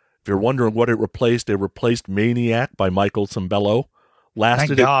 hit. If you're wondering what it replaced Maniac by Michael Sembello.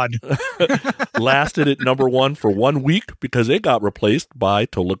 Thank God. Lasted at #1 for 1 week because it got replaced by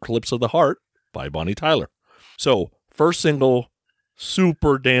Total Eclipse of the Heart by Bonnie Tyler. So, first single,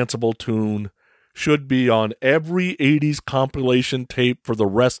 super danceable tune, should be on every 80s compilation tape for the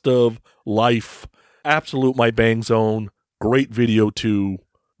rest of life. Absolute my bang zone. Great video too.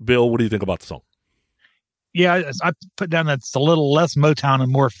 Bill, what do you think about the song? Yeah, I put down that it's a little less Motown and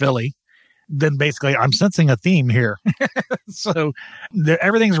more Philly. Then basically I'm sensing a theme here. So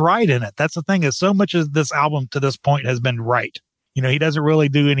everything's right in it. That's the thing, is so much of this album to this point has been right. You know, he doesn't really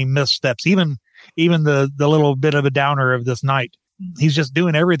do any missteps. Even the little bit of a downer of This Night, he's just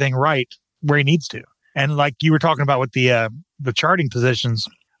doing everything right where he needs to. And like you were talking about with the charting positions,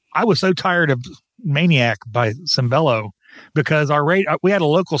 I was so tired of Maniac by Sembello because we had a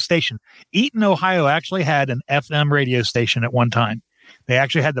local station. Eaton, Ohio actually had an FM radio station at one time. They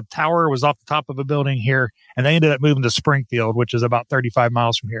actually had the tower was off the top of a building here, and they ended up moving to Springfield, which is about 35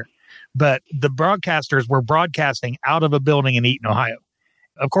 miles from here. But the broadcasters were broadcasting out of a building in Eaton, Ohio.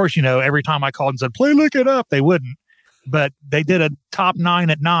 Of course, you know, every time I called and said, play Lick It Up, they wouldn't. But they did a top 9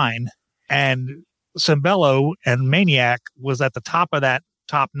 at 9, and Sembello and Maniac was at the top of that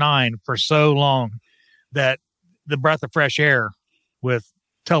top 9 for so long that the breath of fresh air with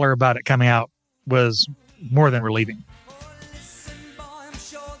Tell Her About It coming out was more than relieving.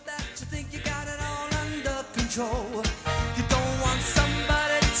 You don't want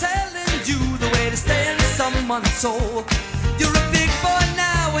somebody telling you the way to stay in someone's soul. You're a big boy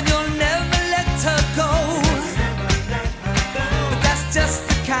now and you'll never let her go. But that's just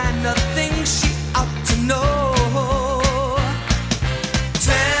the kind of thing she ought to know.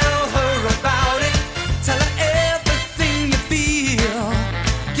 Tell her about it. Tell her everything you feel.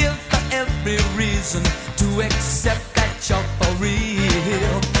 Give her every reason to accept that you're for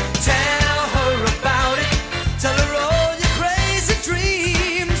real. Tell her about it. Tell her all your crazy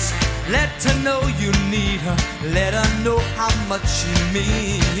dreams. Let her know you need her. Let her know how much she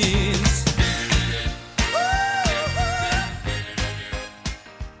means.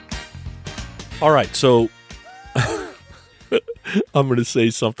 All right, so I'm going to say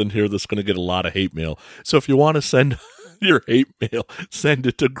something here that's going to get a lot of hate mail. So if you want to send your hate mail, send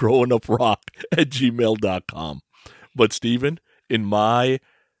it to growinguprock@gmail.com. But Stephen, in my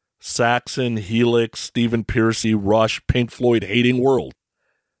Saxon, Helix, Stephen Pearcy, Rush, Pink Floyd hating world,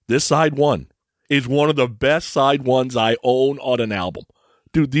 this side one is one of the best side ones I own on an album.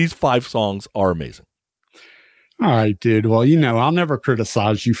 Dude, these 5 songs are amazing. All right, dude. Well, you know, I'll never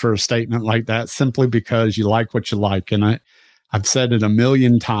criticize you for a statement like that simply because you like what you like. And I've said it a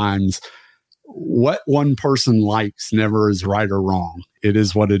million times. What one person likes never is right or wrong. It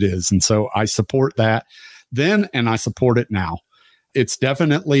is what it is. And so I support that then, and I support it now. It's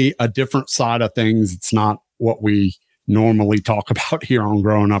definitely a different side of things. It's not what we normally talk about here on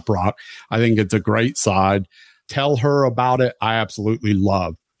Growing Up Rock. I think it's a great side. Tell Her About It. I absolutely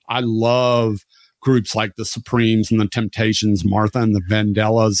love. I love groups like the Supremes and the Temptations, Martha and the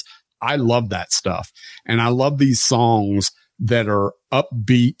Vandellas. I love that stuff. And I love these songs that are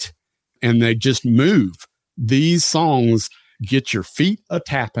upbeat and they just move. These songs get your feet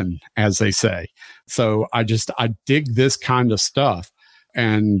a-tapping, as they say. So I dig this kind of stuff.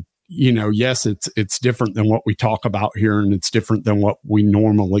 And, you know, yes, it's different than what we talk about here, and it's different than what we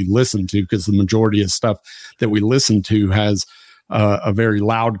normally listen to, because the majority of stuff that we listen to has a very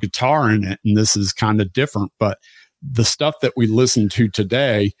loud guitar in it, and this is kind of different. But the stuff that we listen to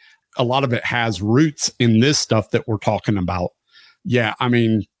today, a lot of it has roots in this stuff that we're talking about. Yeah, I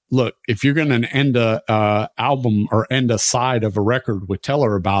mean, look, if you're going to end a album or end a side of a record with Tell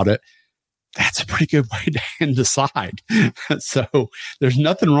Her About It, that's a pretty good way to end a side. So there's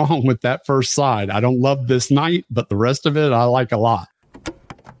nothing wrong with that first side. I don't love This Night, but the rest of it I like a lot.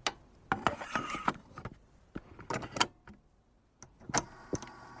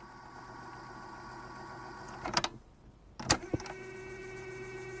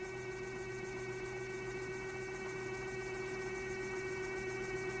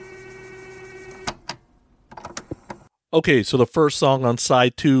 Okay, so the first song on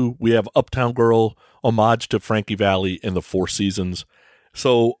side 2, we have Uptown Girl, homage to Frankie Valli and the Four Seasons.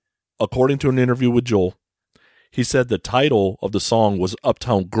 So, according to an interview with Joel, he said the title of the song was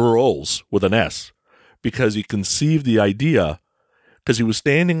Uptown Girls with an S, because he conceived the idea, because he was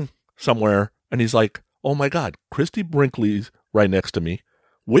standing somewhere and he's like, oh my God, Christy Brinkley's right next to me,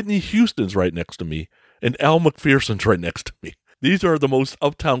 Whitney Houston's right next to me, and Al McPherson's right next to me. These are the most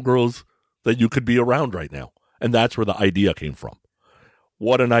uptown girls that you could be around right now. And that's where the idea came from.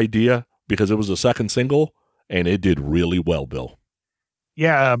 What an idea, because it was a second single, and it did really well, Bill.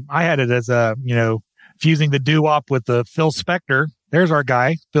 Yeah, I had it as fusing the doo-wop with the Phil Spector. There's our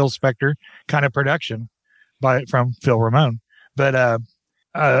guy, Phil Spector, kind of production from Phil Ramone. But,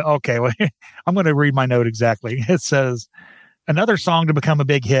 okay, well, I'm going to read my note exactly. It says, another song to become a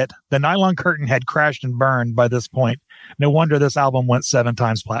big hit. The Nylon Curtain had crashed and burned by this point. No wonder this album went 7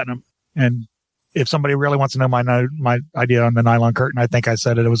 times platinum. And if somebody really wants to know my idea on the Nylon Curtain, I think I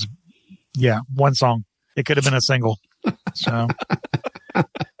said it. It was, one song. It could have been a single. So,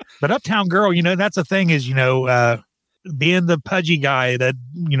 but Uptown Girl, that's the thing is, being the pudgy guy that,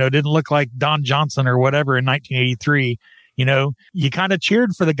 didn't look like Don Johnson or whatever in 1983, you kind of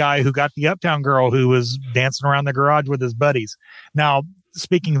cheered for the guy who got the Uptown Girl who was dancing around the garage with his buddies. Now,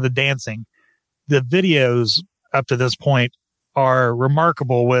 speaking of the dancing, the videos up to this point are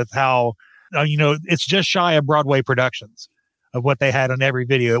remarkable with how, it's just shy of Broadway productions of what they had on every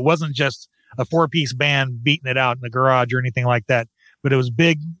video. It wasn't just a 4-piece band beating it out in the garage or anything like that, but it was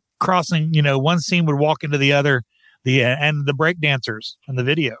big crossing, one scene would walk into the other, and the break dancers in the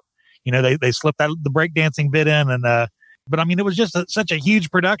video, they slipped the break dancing bit in. And, but I mean, it was just such a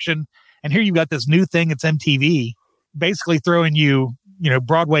huge production. And here you got this new thing. It's MTV basically throwing you,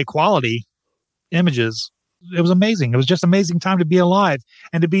 Broadway quality images. It was amazing. It was just amazing time to be alive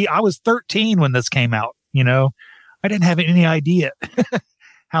and I was 13 when this came out. I didn't have any idea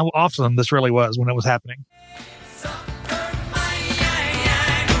how awesome this really was when it was happening.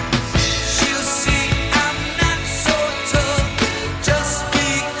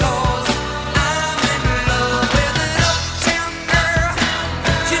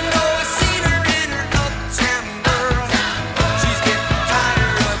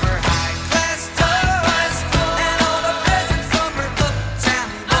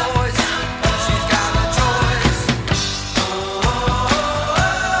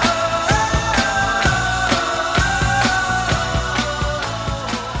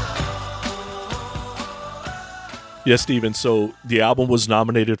 Yes, Steven. So the album was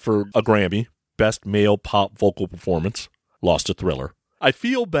nominated for a Grammy, Best Male Pop Vocal Performance, lost to Thriller. I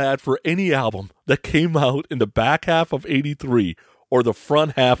feel bad for any album that came out in the back half of 83 or the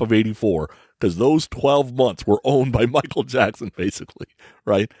front half of 84, because those 12 months were owned by Michael Jackson, basically,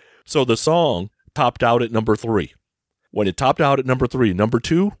 right? So the song topped out at number 3. When it topped out at number 3, number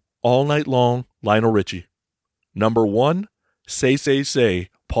 2, All Night Long, Lionel Richie. Number 1, Say, Say, Say,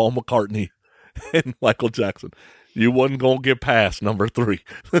 Paul McCartney and Michael Jackson. You wasn't going to get past number 3.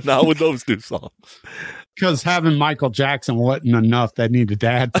 Not with those 2 songs. Because having Michael Jackson wasn't enough. They needed to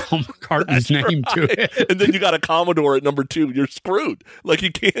add Paul McCartney's name to it. And then you got a Commodore at number 2. You're screwed. Like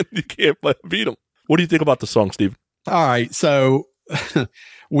you can't beat them. What do you think about the song, Steve? All right. So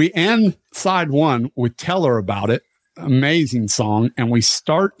we end side 1 with Tell Her About It. Amazing song. And we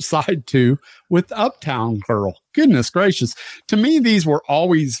start side 2 with Uptown Girl. Goodness gracious. To me, these were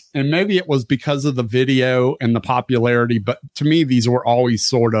always, and maybe it was because of the video and the popularity, but to me, these were always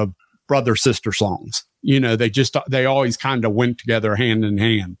sort of brother-sister songs. They always kind of went together hand in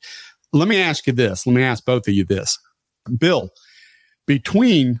hand. Let me ask you this. Let me ask both of you this. Bill,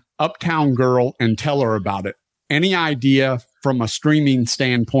 between Uptown Girl and Tell Her About It, any idea from a streaming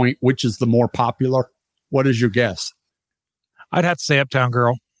standpoint which is the more popular? What is your guess? I'd have to say Uptown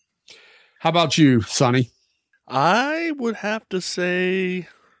Girl. How about you, Sonny? I would have to say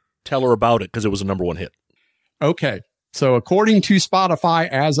Tell Her About It because it was a number one hit. Okay. So according to Spotify,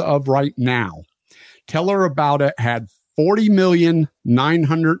 as of right now, Tell Her About It had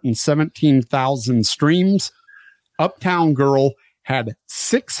 40,917,000 streams. Uptown Girl had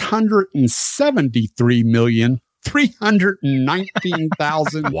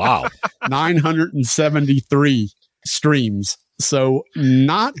 673,319,000. Wow. 973 streams. So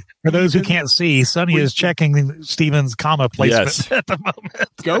not for those who can't see, Sonny is checking Steven's comma placement at the moment.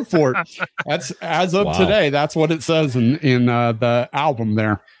 Go for it. That's as of today. That's what it says in the album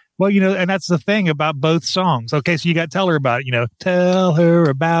there. Well, and that's the thing about both songs. Okay, so you got Tell Her About It, Tell Her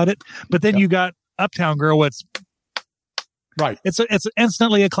About It. But then you got Uptown Girl. It's right. It's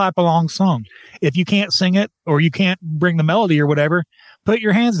instantly a clap along song. If you can't sing it or you can't bring the melody or whatever, put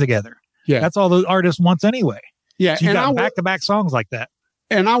your hands together. Yeah, that's all the artist wants anyway. Yeah, so you got back-to-back songs like that.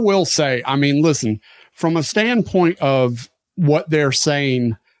 And I will say, I mean, listen, from a standpoint of what they're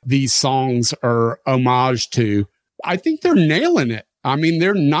saying these songs are homage to, I think they're nailing it. I mean,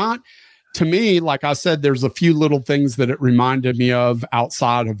 they're not, to me, like I said, there's a few little things that it reminded me of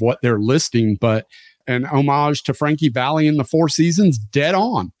outside of what they're listing, but an homage to Frankie Valli and the Four Seasons, dead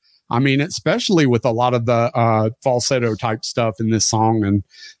on. I mean, especially with a lot of the falsetto type stuff in this song and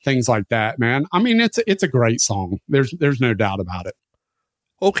things like that, man. I mean, it's a great song. There's no doubt about it.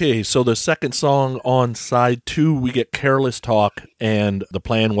 Okay, so the second song on side 2, we get Careless Talk, and the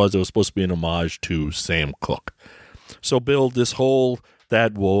plan was it was supposed to be an homage to Sam Cooke. So, Bill, this whole,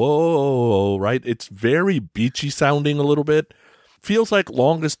 that whoa, right? It's very beachy sounding a little bit. Feels like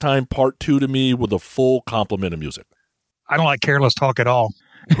Longest Time Part 2 to me with a full complement of music. I don't like Careless Talk at all.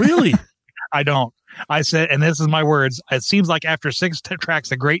 Really? I don't. I said, and this is my words, it seems like after 6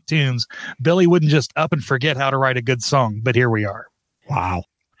 tracks of great tunes, Billy wouldn't just up and forget how to write a good song, but here we are. Wow.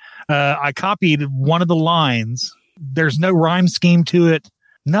 I copied one of the lines. There's no rhyme scheme to it.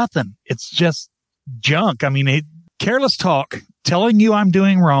 Nothing. It's just junk. I mean, careless talk, telling you I'm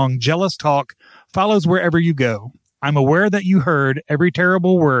doing wrong, jealous talk, follows wherever you go. I'm aware that you heard every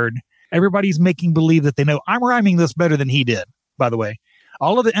terrible word. Everybody's making believe that they know. I'm rhyming this better than he did, by the way.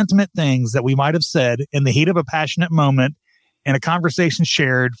 All of the intimate things that we might have said in the heat of a passionate moment and a conversation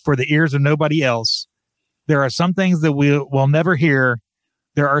shared for the ears of nobody else. There are some things that we will never hear.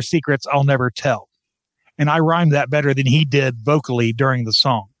 There are secrets I'll never tell. And I rhymed that better than he did vocally during the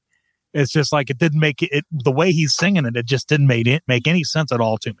song. It's just like it didn't make it the way he's singing it. It just didn't make any sense at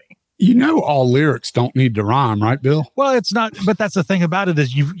all to me. All lyrics don't need to rhyme, right, Bill? Well, it's not. But that's the thing about it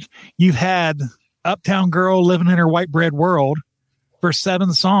is you've had Uptown Girl living in her white bread world for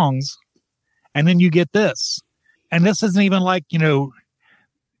 7 songs, and then you get this, and this isn't even like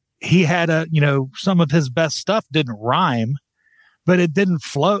he had some of his best stuff didn't rhyme, but it didn't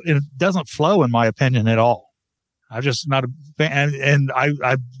flow. It doesn't flow, in my opinion, at all. I'm just not a fan, and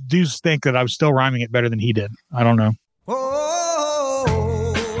I do think that I was still rhyming it better than he did. I don't know.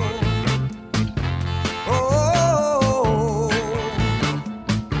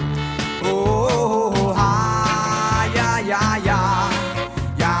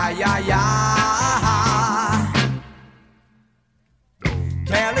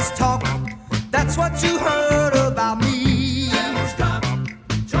 Careless talk, that's what you heard about me.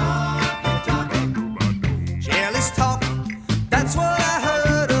 Careless talk, that's what I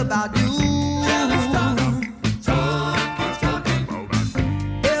heard about you.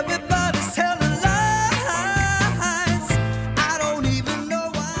 Everybody's telling lies, I don't even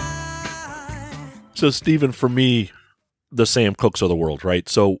know why. So, Stephen, for me, the Sam Cookes of the world, right?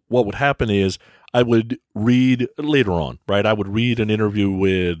 So what would happen is I would read later on, right? I would read an interview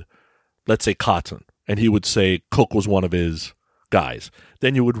with, let's say, Kotzen, and he would say Cooke was one of his guys.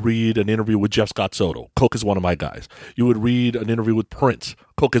 Then you would read an interview with Jeff Scott Soto. Cooke is one of my guys. You would read an interview with Prince.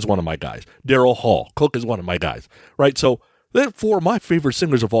 Cooke is one of my guys. Daryl Hall. Cooke is one of my guys, right? So they're 4 of my favorite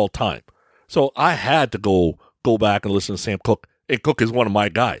singers of all time. So I had to go back and listen to Sam Cooke, and Cooke is one of my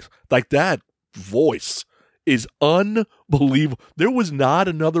guys. Like, that voice is unbelievable. There was not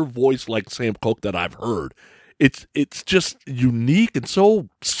another voice like Sam Cooke that I've heard. It's just unique and so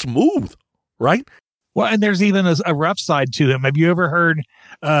smooth, right? Well, and there's even a rough side to him. Have you ever heard?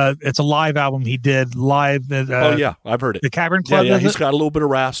 It's a live album he did live. At, oh yeah, I've heard it. The Cavern Club. Yeah, he's got a little bit of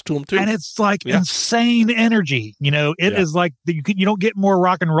rasp to him too, and it's like insane energy. It is like you don't get more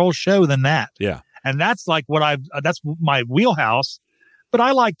rock and roll show than that. Yeah, and that's like that's my wheelhouse. But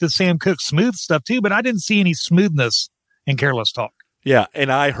I like the Sam Cooke smooth stuff too, but I didn't see any smoothness in Careless Talk. Yeah,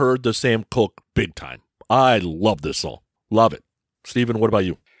 and I heard the Sam Cooke big time. I love this song. Love it. Stephen, what about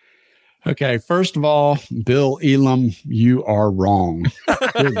you? Okay, first of all, Bill Elam, you are wrong.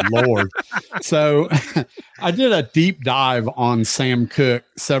 Good Lord. So I did a deep dive on Sam Cooke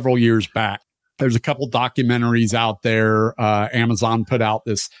several years back. There's a couple documentaries out there. Amazon put out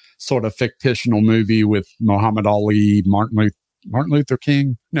this sort of fictional movie with Muhammad Ali, Martin Luther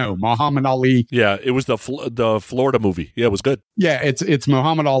King? No, Muhammad Ali. Yeah, it was the Florida movie. Yeah, it was good. Yeah, it's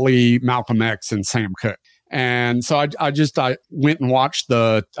Muhammad Ali, Malcolm X, and Sam Cooke. And so I went and watched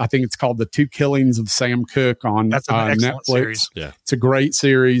I think it's called The Two Killings of Sam Cooke on That's an excellent Netflix. Series. Yeah. It's a great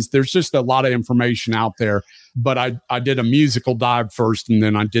series. There's just a lot of information out there, but I did a musical dive first, and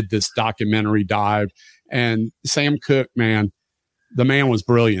then I did this documentary dive. And Sam Cooke, man, the man was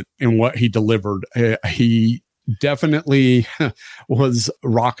brilliant in what he delivered. He definitely was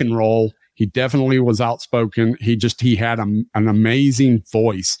rock and roll. He definitely was outspoken. He had an amazing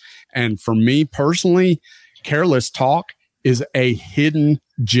voice. And for me personally, Careless Talk is a hidden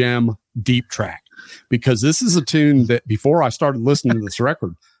gem deep track, because this is a tune that before I started listening to this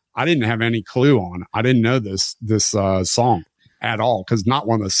record, I didn't have any clue on. I didn't know this song at all, because not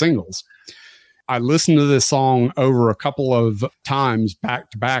one of the singles. I listened to this song over a couple of times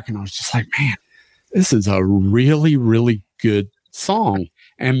back to back, and I was just like, man, this is a really, really good song.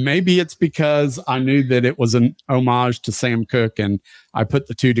 And maybe it's because I knew that it was an homage to Sam Cooke, and I put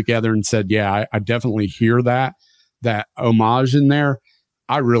the two together and said, yeah, I definitely hear that homage in there.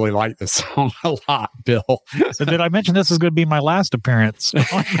 I really like this song a lot, Bill. So did I mention this is going to be my last appearance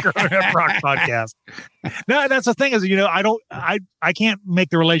on the Growing Up Rock podcast? No, that's the thing is, I can't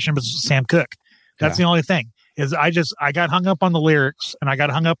make the relationship with Sam Cooke. That's the only thing is I got hung up on the lyrics, and I got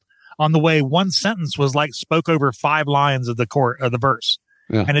hung up on the way one sentence was like spoke over 5 lines of the verse.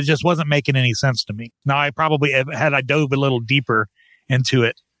 Yeah. And it just wasn't making any sense to me. Now, I probably had I dove a little deeper into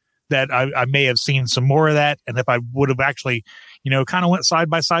it, that I may have seen some more of that. And if I would have actually, kind of went side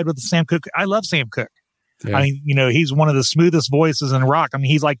by side with the Sam Cooke, I love Sam Cooke. Yeah. I mean, he's one of the smoothest voices in rock. I mean,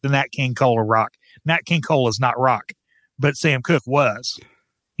 he's like the Nat King Cole of rock. Nat King Cole is not rock, but Sam Cooke was.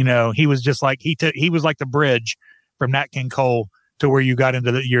 He was just like he was like the bridge from Nat King Cole to where you got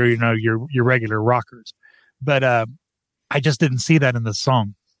into your regular rockers. But I just didn't see that in this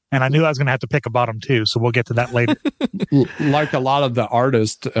song. And I knew I was going to have to pick a bottom too. So we'll get to that later. Like a lot of the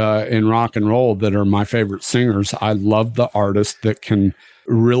artists in rock and roll that are my favorite singers, I love the artists that can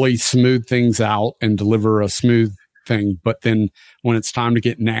really smooth things out and deliver a smooth thing. But then when it's time to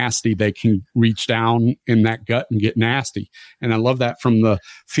get nasty, they can reach down in that gut and get nasty. And I love that from the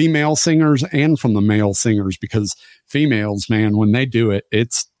female singers and from the male singers, because females, man, when they do it,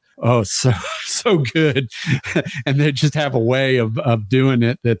 it's so good. And they just have a way of doing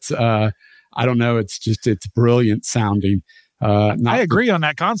it that's I don't know, it's brilliant sounding. I agree on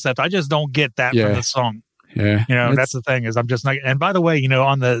that concept. I just don't get that from the song. Yeah. That's the thing is I'm just not. And by the way,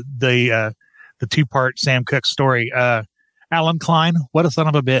 on the 2-part Sam Cooke story, Alan Klein, what a son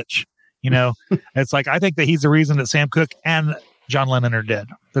of a bitch. It's like, I think that he's the reason that Sam Cooke and John Lennon are dead.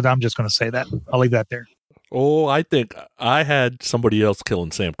 But I'm just going to say that. I'll leave that there. Oh, I think I had somebody else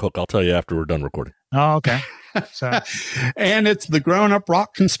killing Sam Cooke. I'll tell you after we're done recording. Oh, okay. So, and it's the Grown Up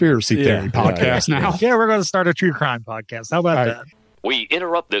Rock Conspiracy Theory podcast now. Yeah, we're going to start a true crime podcast. How about that? We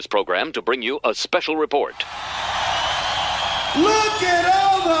interrupt this program to bring you a special report. Look at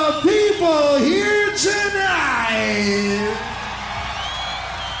all the people here tonight.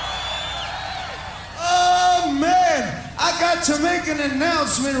 Oh, man. I got to make an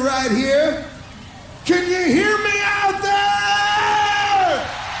announcement right here. Can you hear me out there?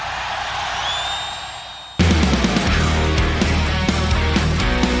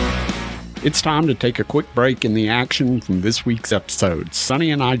 It's time to take a quick break in the action from this week's episode.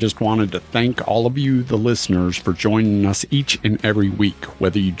 Sonny and I just wanted to thank all of you, the listeners, for joining us each and every week.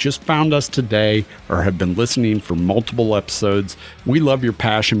 Whether you just found us today or have been listening for multiple episodes, we love your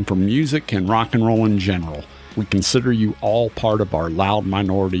passion for music and rock and roll in general. We consider you all part of our Loud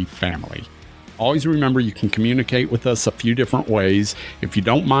Minority family. Always remember you can communicate with us a few different ways. If you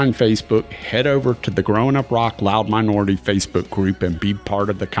don't mind Facebook, head over to the Growing Up Rock Loud Minority Facebook group and be part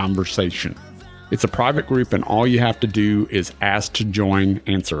of the conversation. It's a private group, and all you have to do is ask to join,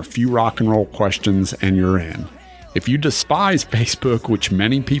 answer a few rock and roll questions, and you're in. If you despise Facebook, which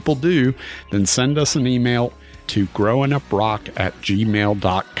many people do, then send us an email to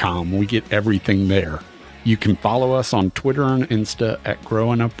growinguprock@gmail.com. We get everything there. You can follow us on Twitter and Insta at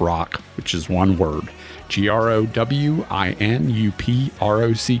Growing Up Rock, which is one word,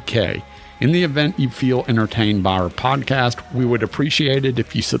 GROWINUPROCK. In the event you feel entertained by our podcast, we would appreciate it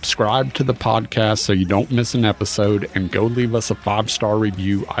if you subscribe to the podcast so you don't miss an episode, and go leave us a 5-star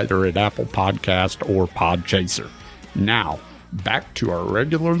review either at Apple Podcast or Podchaser. Now, back to our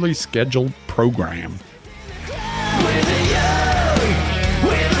regularly scheduled program.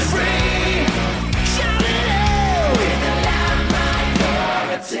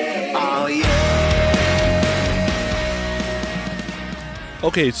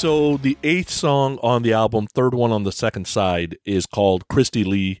 Okay, so the 8th song on the album, third one on the second side, is called Christy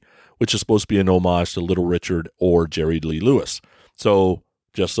Lee, which is supposed to be an homage to Little Richard or Jerry Lee Lewis. So,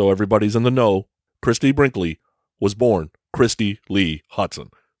 just so everybody's in the know, Christy Brinkley was born Christy Lee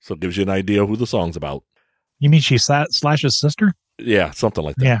Hudson. So it gives you an idea who the song's about. You mean she's Slash's sister? Yeah, something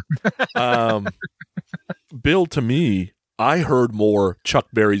like that. Yeah. Bill, to me, I heard more Chuck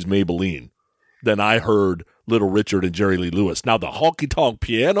Berry's Maybelline than I heard Little Richard and Jerry Lee Lewis. Now, the honky-tonk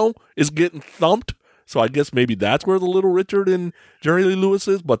piano is getting thumped, so I guess maybe that's where the Little Richard and Jerry Lee Lewis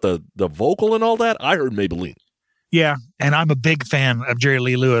is, but the vocal and all that, I heard Maybelline. Yeah, and I'm a big fan of Jerry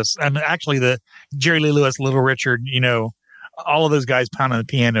Lee Lewis. I'm actually the Jerry Lee Lewis, Little Richard, all of those guys pounding the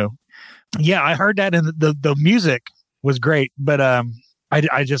piano. Yeah, I heard that, and the music was great, but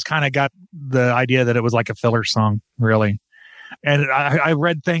I just kind of got the idea that it was like a filler song, really. And I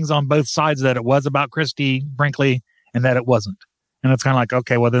read things on both sides that it was about Christy Brinkley and that it wasn't. And it's kind of like,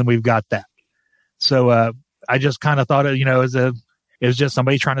 okay, well, then we've got that. So I just kind of thought it was just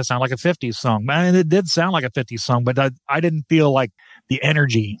somebody trying to sound like a 50s song. And it did sound like a 50s song, but I didn't feel like the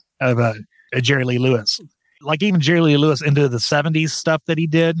energy of a Jerry Lee Lewis. Like even Jerry Lee Lewis into the 70s stuff that he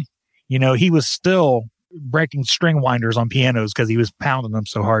did, he was still breaking string winders on pianos because he was pounding them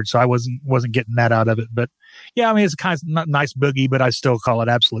so hard. So I wasn't getting that out of it. But yeah, I mean, it's kind of nice boogie, but I still call it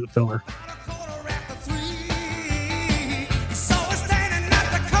absolute filler.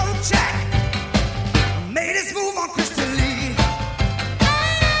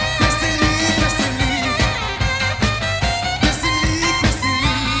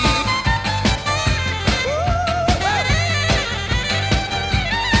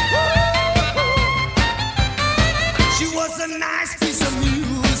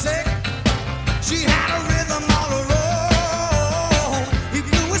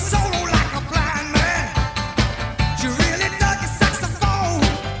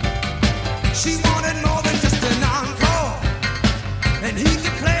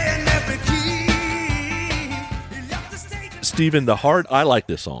 Steven, I like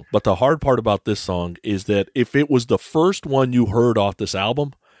this song, but the hard part about this song is that if it was the first one you heard off this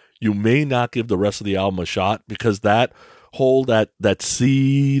album, you may not give the rest of the album a shot, because that whole, that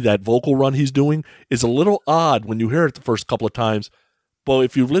C, that vocal run he's doing is a little odd when you hear it the first couple of times. But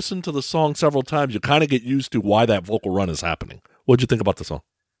if you've listened to the song several times, you kind of get used to why that vocal run is happening. What'd you think about the song?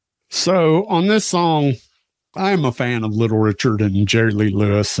 So on this song, I am a fan of Little Richard and Jerry Lee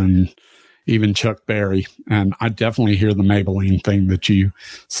Lewis and even Chuck Berry. And I definitely hear the Maybelline thing that you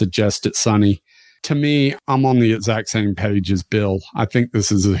suggested, Sonny. To me, I'm on the exact same page as Bill. I think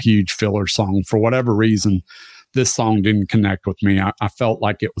this is a huge filler song. For whatever reason, this song didn't connect with me. I felt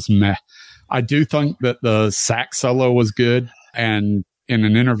like it was meh. I do think that the sax solo was good. And in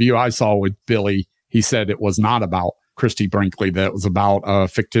an interview I saw with Billy, he said it was not about Christy Brinkley, that it was about a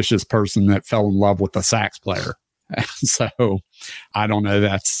fictitious person that fell in love with a sax player. So I don't know,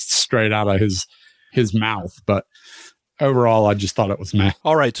 that's straight out of his mouth, but overall I just thought it was meh.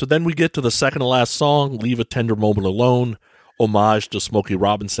 All right, so then we get to the second to last song, Leave a Tender Moment Alone, homage to Smokey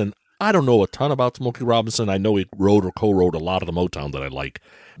Robinson. I don't know a ton about Smokey Robinson. I know he wrote or co-wrote a lot of the Motown that I like.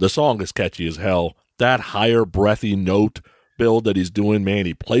 The song is catchy as hell. That higher breathy note build that he's doing, man,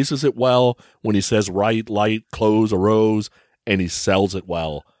 he places it well when he says right, light, close, arose, and he sells it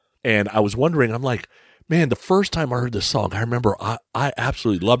well. And I was wondering, I'm like, man, the first time I heard this song, I remember I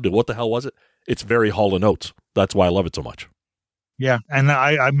absolutely loved it. What the hell was it? It's very Hall & Oates. That's why I love it so much. Yeah, and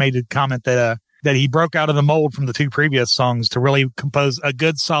I made a comment that he broke out of the mold from the two previous songs to really compose a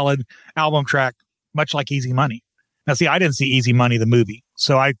good, solid album track, much like Easy Money. Now, see, I didn't see Easy Money, the movie,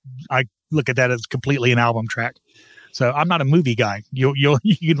 so I look at that as completely an album track. So I'm not a movie guy. You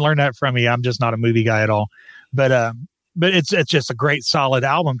can learn that from me. I'm just not a movie guy at all. But it's just a great, solid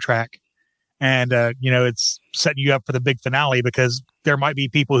album track. And, it's setting you up for the big finale, because there might be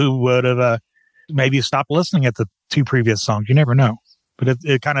people who would have maybe stopped listening at the two previous songs. You never know. But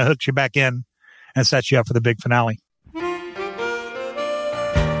it kind of hooks you back in and sets you up for the big finale.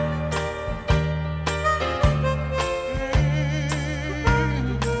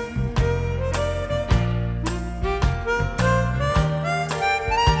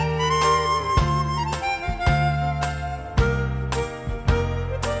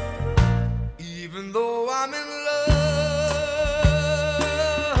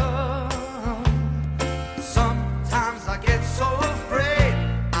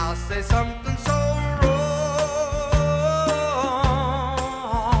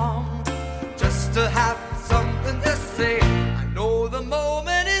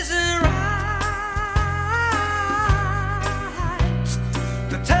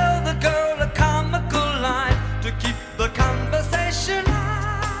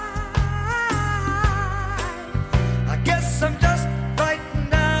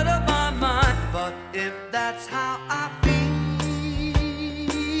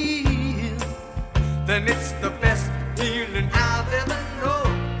 then it's the best feeling I've ever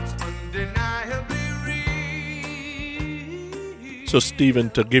known. It's undeniably real. So, Steven,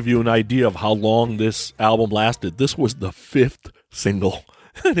 to give you an idea of how long this album lasted, this was the 5th single.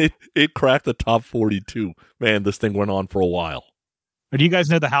 And it cracked the top 42. Man, this thing went on for a while. Do you guys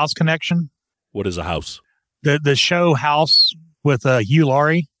know the House Connection? What is a house? The show House with Hugh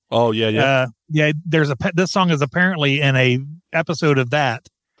Laurie. Oh, yeah. This song is apparently in a episode of that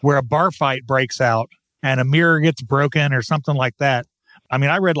where a bar fight breaks out and a mirror gets broken or something like that. I mean,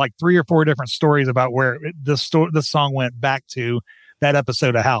 I read like 3 or 4 different stories about where this song went back to that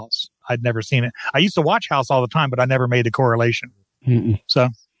episode of House. I'd never seen it. I used to watch House all the time, but I never made the correlation. Mm-mm. So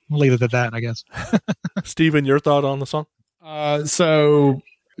we'll leave it at that, I guess. Steven, your thought on the song? So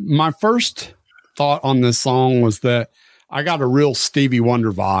my first thought on this song was that I got a real Stevie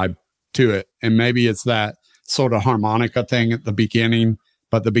Wonder vibe to it. And maybe it's that sort of harmonica thing at the beginning,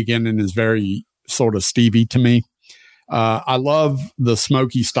 but the beginning is very sort of Stevie to me. I love the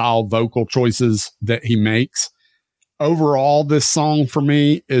Smokey style vocal choices that he makes. Overall, this song for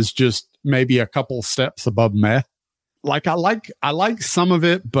me is just maybe a couple steps above meh. Like I like some of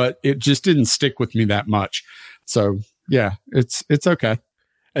it, but it just didn't stick with me that much. So yeah, it's okay.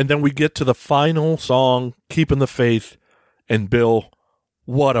 And then we get to the final song, Keeping the Faith, and Bill,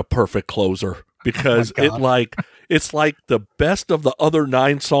 what a perfect closer. Because it's like the best of the other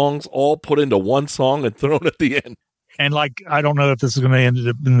 9 songs all put into one song and thrown at the end. And like, I don't know if this is going to end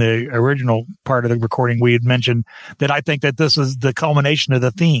up in the original part of the recording. We had mentioned that I think that this is the culmination of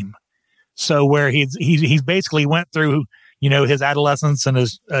the theme. So where he's basically went through, his adolescence and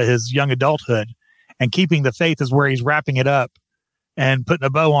his young adulthood, and Keeping the Faith is where he's wrapping it up and putting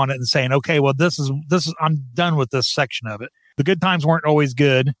a bow on it and saying, okay, well, this is, I'm done with this section of it. The good times weren't always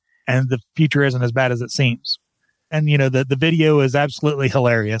good, and the future isn't as bad as it seems. And, the video is absolutely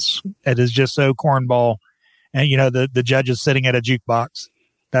hilarious. It is just so cornball. And, the judge is sitting at a jukebox.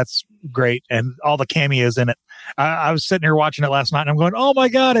 That's great. And all the cameos in it. I was sitting here watching it last night and I'm going, oh my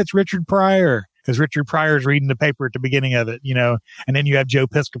God, it's Richard Pryor. Because Richard Pryor's reading the paper at the beginning of it, and then you have Joe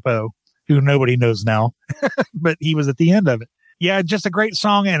Piscopo, who nobody knows now, but he was at the end of it. Yeah, just a great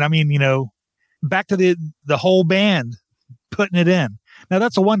song. And I mean, back to the whole band putting it in. Now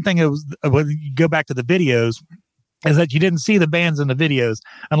that's the one thing when you go back to the videos, is that you didn't see the bands in the videos,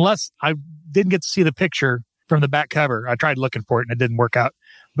 unless I didn't get to see the picture from the back cover. I tried looking for it and it didn't work out.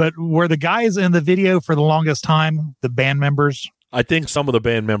 But were the guys in the video for the longest time, the band members? I think some of the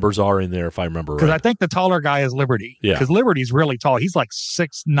band members are in there, if I remember right. Because I think the taller guy is Liberty. Yeah. Because Liberty's really tall. He's like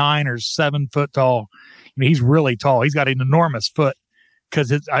 6'9" or 7 foot tall. He's really tall. He's got an enormous foot.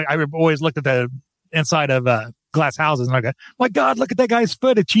 Because I've always looked at the inside of glass houses and I go, my God, look at that guy's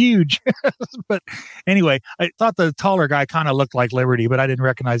foot. It's huge. But anyway, I thought the taller guy kind of looked like Liberty, but I didn't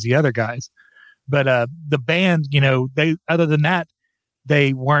recognize the other guys. But the band, they, other than that,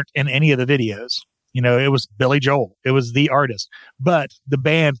 they weren't in any of the videos. It was Billy Joel. It was the artist. But the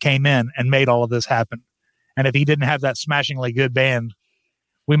band came in and made all of this happen. And if he didn't have that smashingly good band,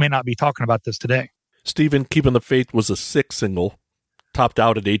 we may not be talking about this today. Steven, Keeping the Faith was a 6th single, topped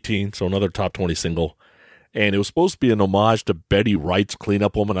out at 18, so another top 20 single. And it was supposed to be an homage to Betty Wright's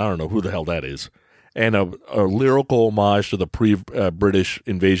Cleanup Woman. I don't know who the hell that is. And a lyrical homage to the pre-British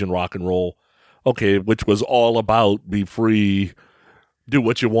invasion rock and roll. Okay, which was all about be free, do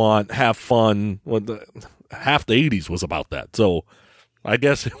what you want, have fun. Half the 80s was about that. So I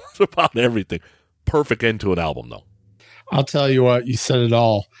guess it was about everything. Perfect end to an album, though. I'll tell you what, you said it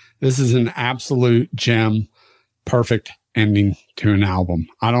all. This is an absolute gem. Perfect ending to an album.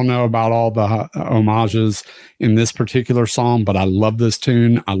 I don't know about all the homages in this particular song, but I love this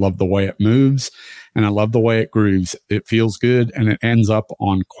tune. I love the way it moves, and I love the way it grooves. It feels good, and it ends up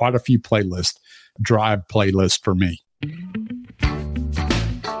on quite a few playlists. Drive playlist for me.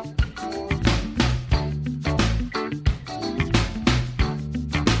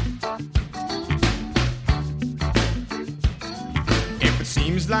 If it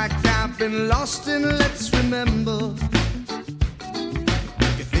seems like I've been lost in Let's Remember,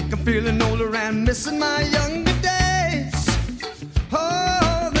 you think I'm feeling older and missing my younger days,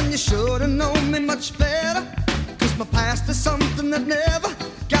 oh, then you should have known me much better, 'cause my past is something that never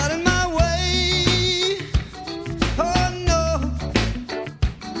got in my way.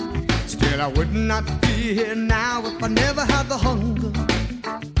 I would not be here now if I never had the hunger.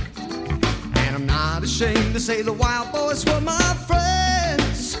 And I'm not ashamed to say the Wild Boys were my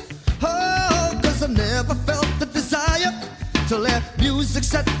friends. Oh, 'cause I never felt the desire to let music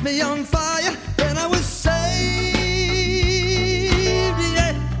set me on fire. Then I was saved,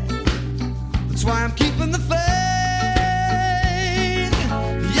 yeah. That's why I'm keeping the faith.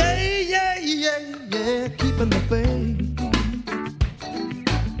 Yeah, yeah, yeah, yeah.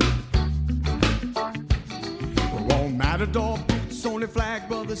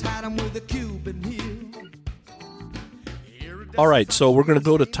 All right, so we're going to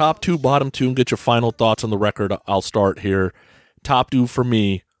go to top 2, bottom 2, and get your final thoughts on the record. I'll start here. Top 2 for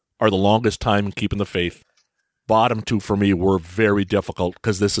me are The Longest Time and Keeping the Faith. Bottom 2 for me were very difficult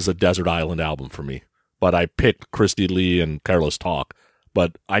because this is a desert island album for me. But I picked Christy Lee and Careless Talk,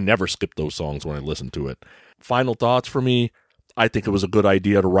 but I never skipped those songs when I listened to it. Final thoughts for me, I think it was a good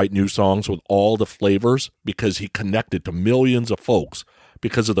idea to write new songs with all the flavors because he connected to millions of folks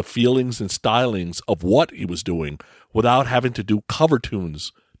because of the feelings and stylings of what he was doing without having to do cover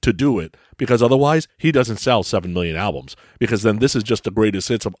tunes to do it, because otherwise he doesn't sell 7 million albums, because then this is just the greatest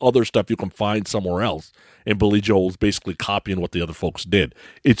hits of other stuff you can find somewhere else, and Billy Joel's basically copying what the other folks did.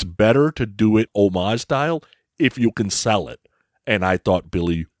 It's better to do it homage style if you can sell it, and I thought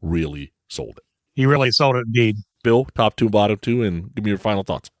Billy really sold it. He really sold it indeed. Bill, top 2, bottom 2, and give me your final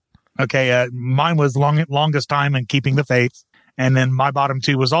thoughts. Okay, mine was Longest Time and Keeping the Faith. And then my bottom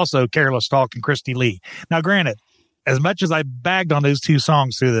 2 was also Careless Talk and Christy Lee. Now, granted, as much as I bagged on those 2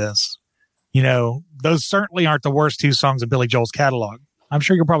 songs through this, you know, those certainly aren't the worst 2 songs in Billy Joel's catalog. I'm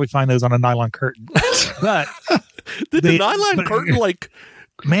sure you'll probably find those on a Nylon Curtain. But Did the Nylon Curtain, like,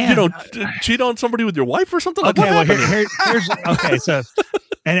 man, you know, cheat on somebody with your wife or something? Like, okay, what well, happened? here's okay, so...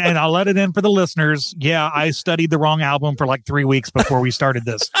 And I'll let it in for the listeners. Yeah, I studied the wrong album for like 3 weeks before we started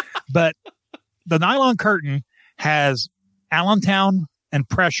this. But the Nylon Curtain has Allentown and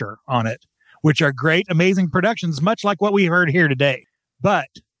Pressure on it, which are great, amazing productions, much like what we heard here today. But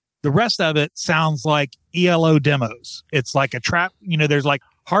the rest of it sounds like ELO demos. It's like a trap. You know, there's like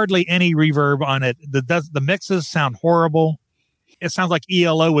hardly any reverb on it. The mixes sound horrible. It sounds like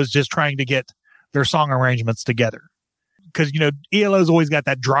ELO was just trying to get their song arrangements together. Because, you know, ELO's always got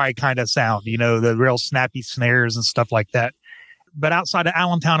that dry kind of sound, you know, the real snappy snares and stuff like that. But outside of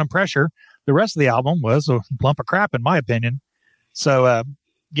Allentown and Pressure, the rest of the album was a lump of crap, in my opinion. So,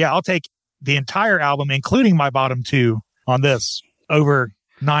 yeah, I'll take the entire album, including my bottom 2 on this, over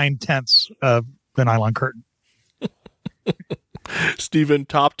 9/10 of the Nylon Curtain. Steven,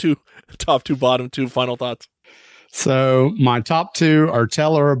 top 2, bottom 2, final thoughts. So my top 2 are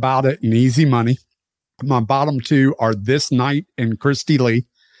Tell Her About It and Easy Money. My bottom 2 are This Night and Christy Lee.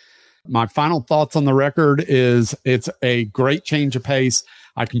 My final thoughts on the record is it's a great change of pace.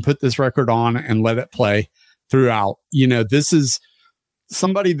 I can put this record on and let it play throughout. You know, this is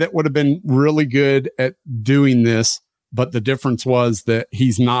somebody that would have been really good at doing this, but the difference was that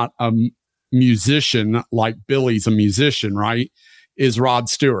he's not a musician like Billy's a musician, right? Is Rod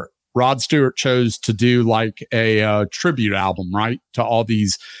Stewart. Rod Stewart chose to do like a tribute album, right? To all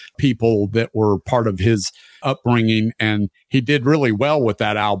these people that were part of his upbringing. And he did really well with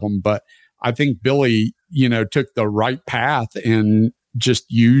that album. But I think Billy, you know, took the right path and just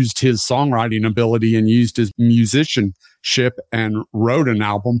used his songwriting ability and used his musicianship and wrote an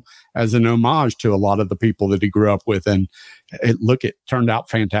album as an homage to a lot of the people that he grew up with. And it turned out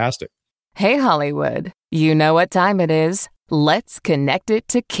fantastic. Hey, Hollywood, you know what time it is. Let's connect it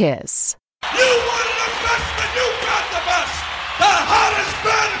to Kiss. You wanted the best, and you got the best. The hottest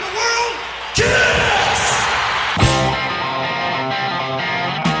band in the world, Kiss!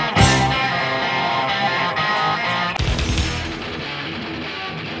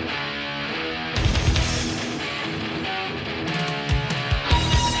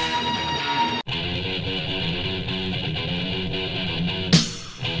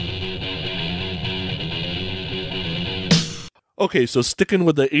 Okay, so sticking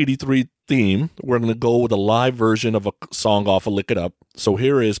with the 83 theme, we're going to go with a live version of a song off of Lick It Up. So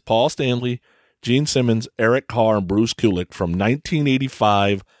here is Paul Stanley, Gene Simmons, Eric Carr, and Bruce Kulick from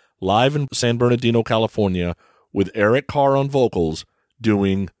 1985, live in San Bernardino, California, with Eric Carr on vocals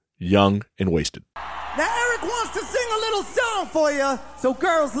doing Young and Wasted. Now Eric wants to sing a little song for you, so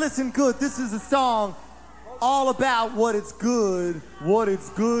girls listen good. This is a song all about what it's good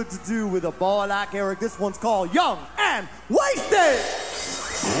to do with a boy like Eric. This one's called Young and Wasted.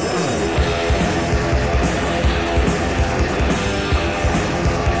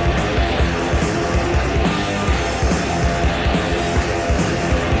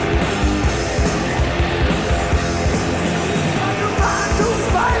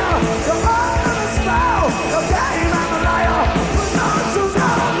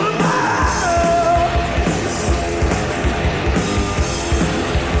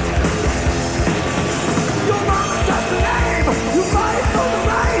 You might know the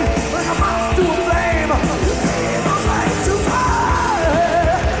rain.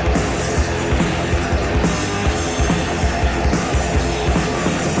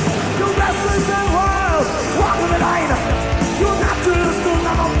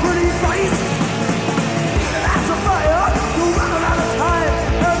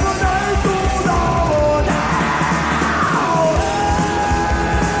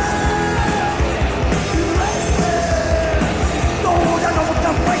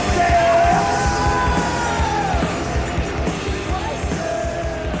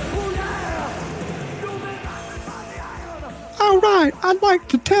 I'd like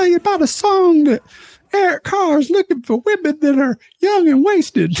to tell you about a song that Eric Carr is looking for women that are young and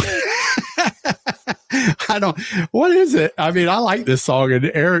wasted. What is it? I mean, I like this song,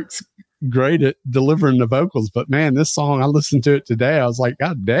 and Eric's great at delivering the vocals, but man, this song, I listened to it today. I was like,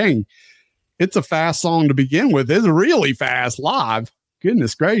 God dang, it's a fast song to begin with. It's really fast live.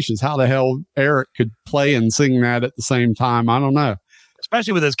 Goodness gracious, how the hell Eric could play and sing that at the same time. I don't know.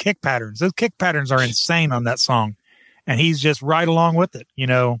 Especially with his kick patterns. Those kick patterns are insane on that song. And he's just right along with it. You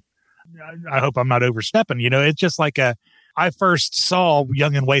know, I hope I'm not overstepping. You know, it's just like I first saw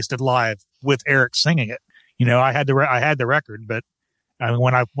Young and Wasted live with Eric singing it. You know, I had the record, but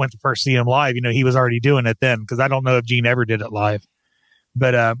when I went to first see him live, you know, he was already doing it then, because I don't know if Gene ever did it live.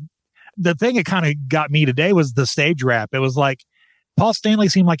 But the thing that kind of got me today was the stage rap. It was like Paul Stanley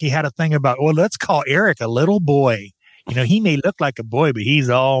seemed like he had a thing about, well, let's call Eric a little boy. You know, he may look like a boy, but he's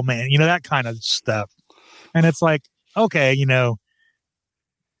all man, you know, that kind of stuff. And it's like, okay, you know,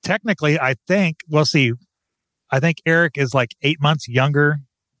 technically, I think Eric is like 8 months younger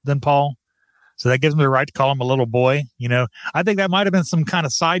than Paul. So that gives him the right to call him a little boy. You know, I think that might have been some kind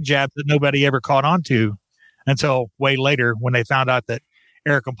of side jab that nobody ever caught on to until way later when they found out that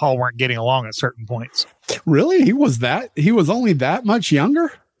Eric and Paul weren't getting along at certain points. Really? He was only that much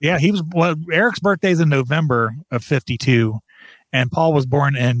younger? Yeah, Eric's birthday's in November of 52, and Paul was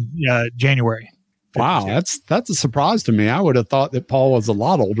born in January. 52. Wow, that's a surprise to me. I would have thought that Paul was a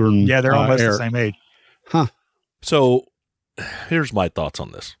lot older than they're almost Eric. The same age. Huh. So here's my thoughts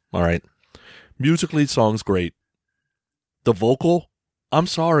on this. All right. Musically, song's great. The vocal, I'm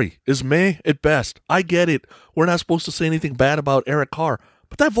sorry, is meh at best. I get it. We're not supposed to say anything bad about Eric Carr,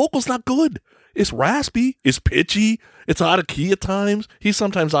 but that vocal's not good. It's raspy. It's pitchy. It's out of key at times. He's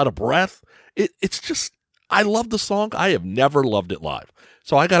sometimes out of breath. It's just, I love the song. I have never loved it live.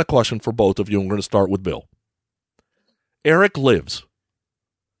 So I got a question for both of you. I'm going to start with Bill. Eric lives.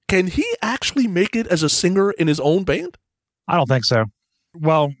 Can he actually make it as a singer in his own band? I don't think so.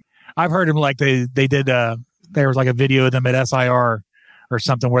 Well, I've heard him like they did, there was like a video of them at SIR or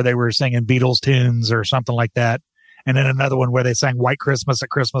something where they were singing Beatles tunes or something like that. And then another one where they sang White Christmas at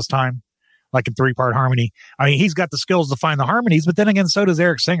Christmas time, like in 3-part harmony. I mean, he's got the skills to find the harmonies, but then again, so does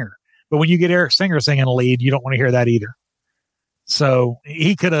Eric Singer. But when you get Eric Singer singing a lead, you don't want to hear that either. So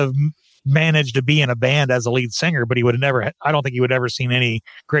he could have managed to be in a band as a lead singer, but I don't think he would ever seen any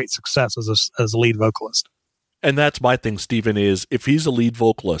great success as a lead vocalist. And that's my thing, Stephen, is if he's a lead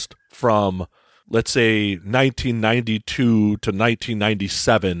vocalist from, let's say, 1992 to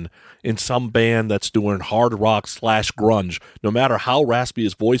 1997 in some band that's doing hard rock / grunge, no matter how raspy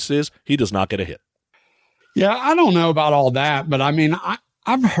his voice is, he does not get a hit. Yeah, I don't know about all that, but I mean,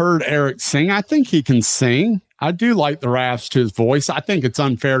 I've heard Eric sing. I think he can sing. I do like the rasp to his voice. I think it's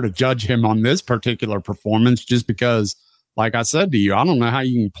unfair to judge him on this particular performance just because, like I said to you, I don't know how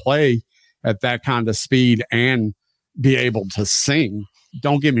you can play at that kind of speed and be able to sing.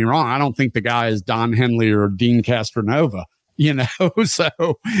 Don't get me wrong. I don't think the guy is Don Henley or Dean Castronova, you know, so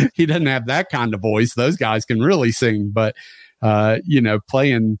he doesn't have that kind of voice. Those guys can really sing, but, you know,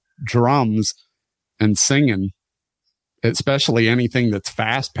 playing drums and singing, especially anything that's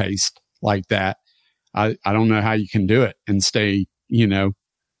fast paced like that, I don't know how you can do it and stay, you know,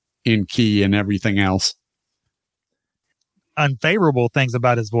 in key and everything else. Unfavorable things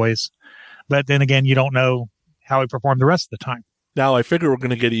about his voice. But then again, you don't know how he performed the rest of the time. Now, I figure we're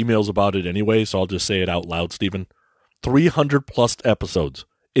going to get emails about it anyway, so I'll just say it out loud, Stephen. 300 plus episodes.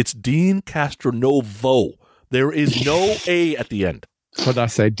 It's Dean Castronovo. There is no A at the end. What did I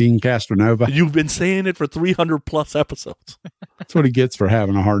say? Dean Castronova? You've been saying it for 300 plus episodes. That's what he gets for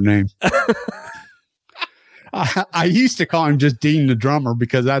having a hard name. I used to call him just Dean the Drummer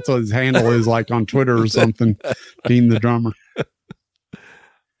because that's what his handle is like on Twitter or something. Dean the Drummer.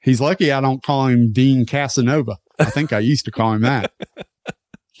 He's lucky I don't call him Dean Casanova. I think I used to call him that.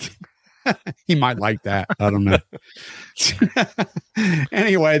 He might like that. I don't know.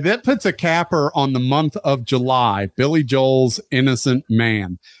 Anyway, that puts a capper on the month of July. Billy Joel's Innocent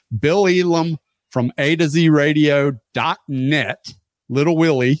Man. Bill Elam from A to Z Radio.net. Little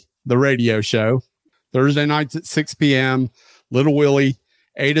Willie, the radio show. Thursday nights at 6 p.m. Little Willie,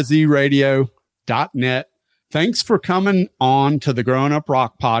 A to Z Radio.net. Thanks for coming on to the Growing Up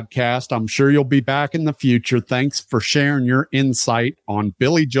Rock podcast. I'm sure you'll be back in the future. Thanks for sharing your insight on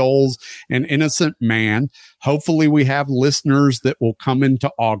Billy Joel's An Innocent Man. Hopefully we have listeners that will come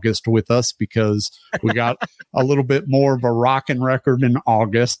into August with us because we got a little bit more of a rockin' record in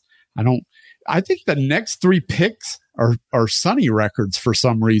August. I think the next 3 picks are Sunny records for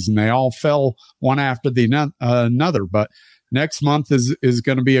some reason. They all fell one after the another, but next month is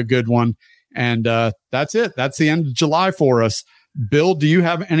going to be a good one. And that's it. That's the end of July for us. Bill, do you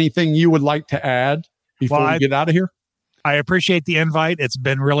have anything you would like to add before we get out of here? I appreciate the invite. It's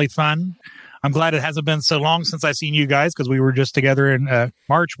been really fun. I'm glad it hasn't been so long since I've seen you guys, because we were just together in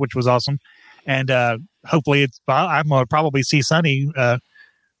March, which was awesome. And hopefully I'm going to probably see Sonny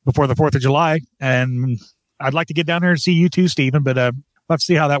before the 4th of July. And I'd like to get down there and see you too, Stephen, but we'll have to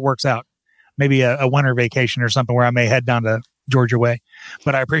see how that works out. Maybe a winter vacation or something where I may head down to Georgia way.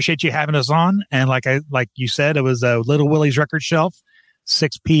 But I appreciate you having us on. And like you said, it was Little Willie's Record Shelf,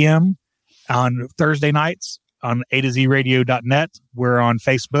 6 p.m. on Thursday nights on A2ZRadio.net. We're on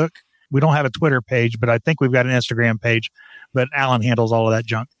Facebook. We don't have a Twitter page, but I think we've got an Instagram page. But Alan handles all of that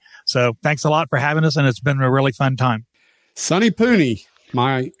junk. So thanks a lot for having us, and it's been a really fun time. Sonny Pooney,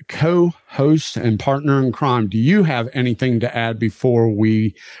 my co-host and partner in crime, do you have anything to add before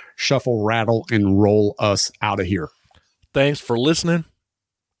we shuffle, rattle, and roll us out of here? Thanks for listening.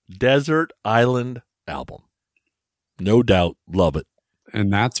 Desert Island Album. No doubt. Love it.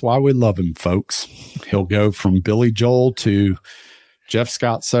 And that's why we love him, folks. He'll go from Billy Joel to Jeff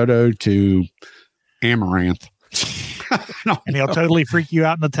Scott Soto to Amaranth. And he'll totally freak you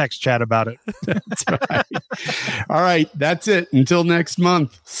out in the text chat about it. That's right. All right. That's it. Until next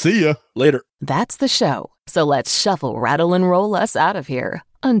month. See ya. Later. That's the show. So let's shuffle, rattle, and roll us out of here.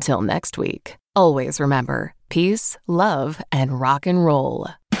 Until next week. Always remember, peace, love, and rock and roll.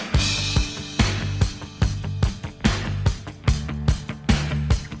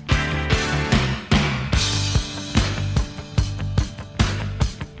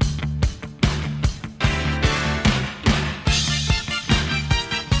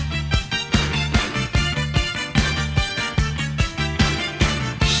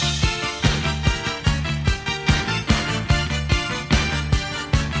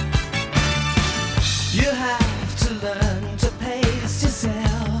 You have to learn to pace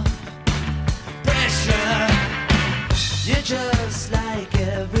yourself. Pressure, you're just like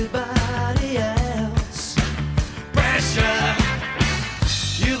everybody else. Pressure,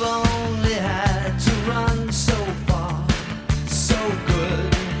 you've only had to run so far, so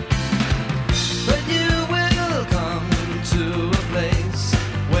good. But you will come to a place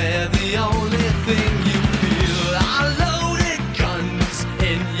where the only thing you feel are loaded guns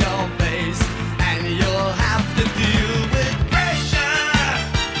in your face. You'll have to deal with pressure.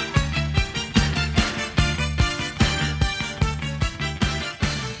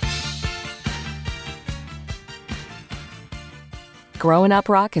 Growing Up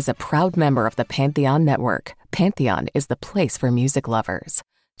Rock is a proud member of the Pantheon Network. Pantheon is the place for music lovers.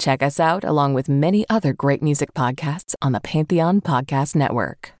 Check us out along with many other great music podcasts on the Pantheon Podcast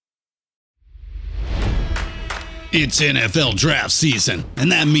Network. It's NFL draft season,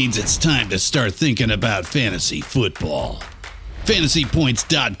 and that means it's time to start thinking about fantasy football.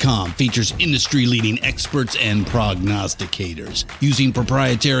 FantasyPoints.com features industry-leading experts and prognosticators using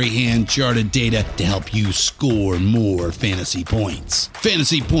proprietary hand-charted data to help you score more fantasy points.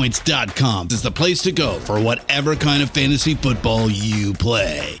 FantasyPoints.com is the place to go for whatever kind of fantasy football you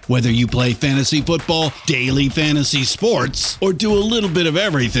play. Whether you play fantasy football, daily fantasy sports, or do a little bit of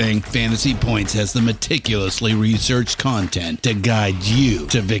everything, Fantasy Points has the meticulously researched content to guide you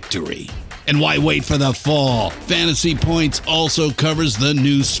to victory. And why wait for the fall? Fantasy Points also covers the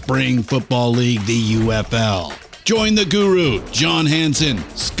new spring football league, the UFL. Join the guru, John Hansen,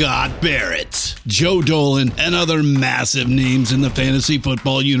 Scott Barrett, Joe Dolan, and other massive names in the fantasy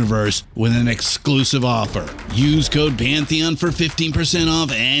football universe with an exclusive offer. Use code Pantheon for 15%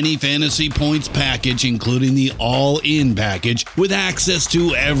 off any Fantasy Points package, including the all-in package, with access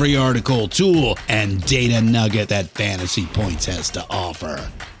to every article, tool, and data nugget that Fantasy Points has to offer.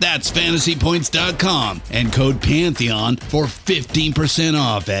 That's FantasyPoints.com and code Pantheon for 15%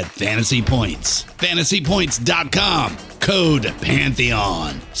 off at Fantasy Points. FantasyPoints.com, code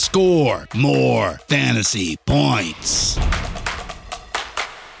Pantheon. Score more fantasy points.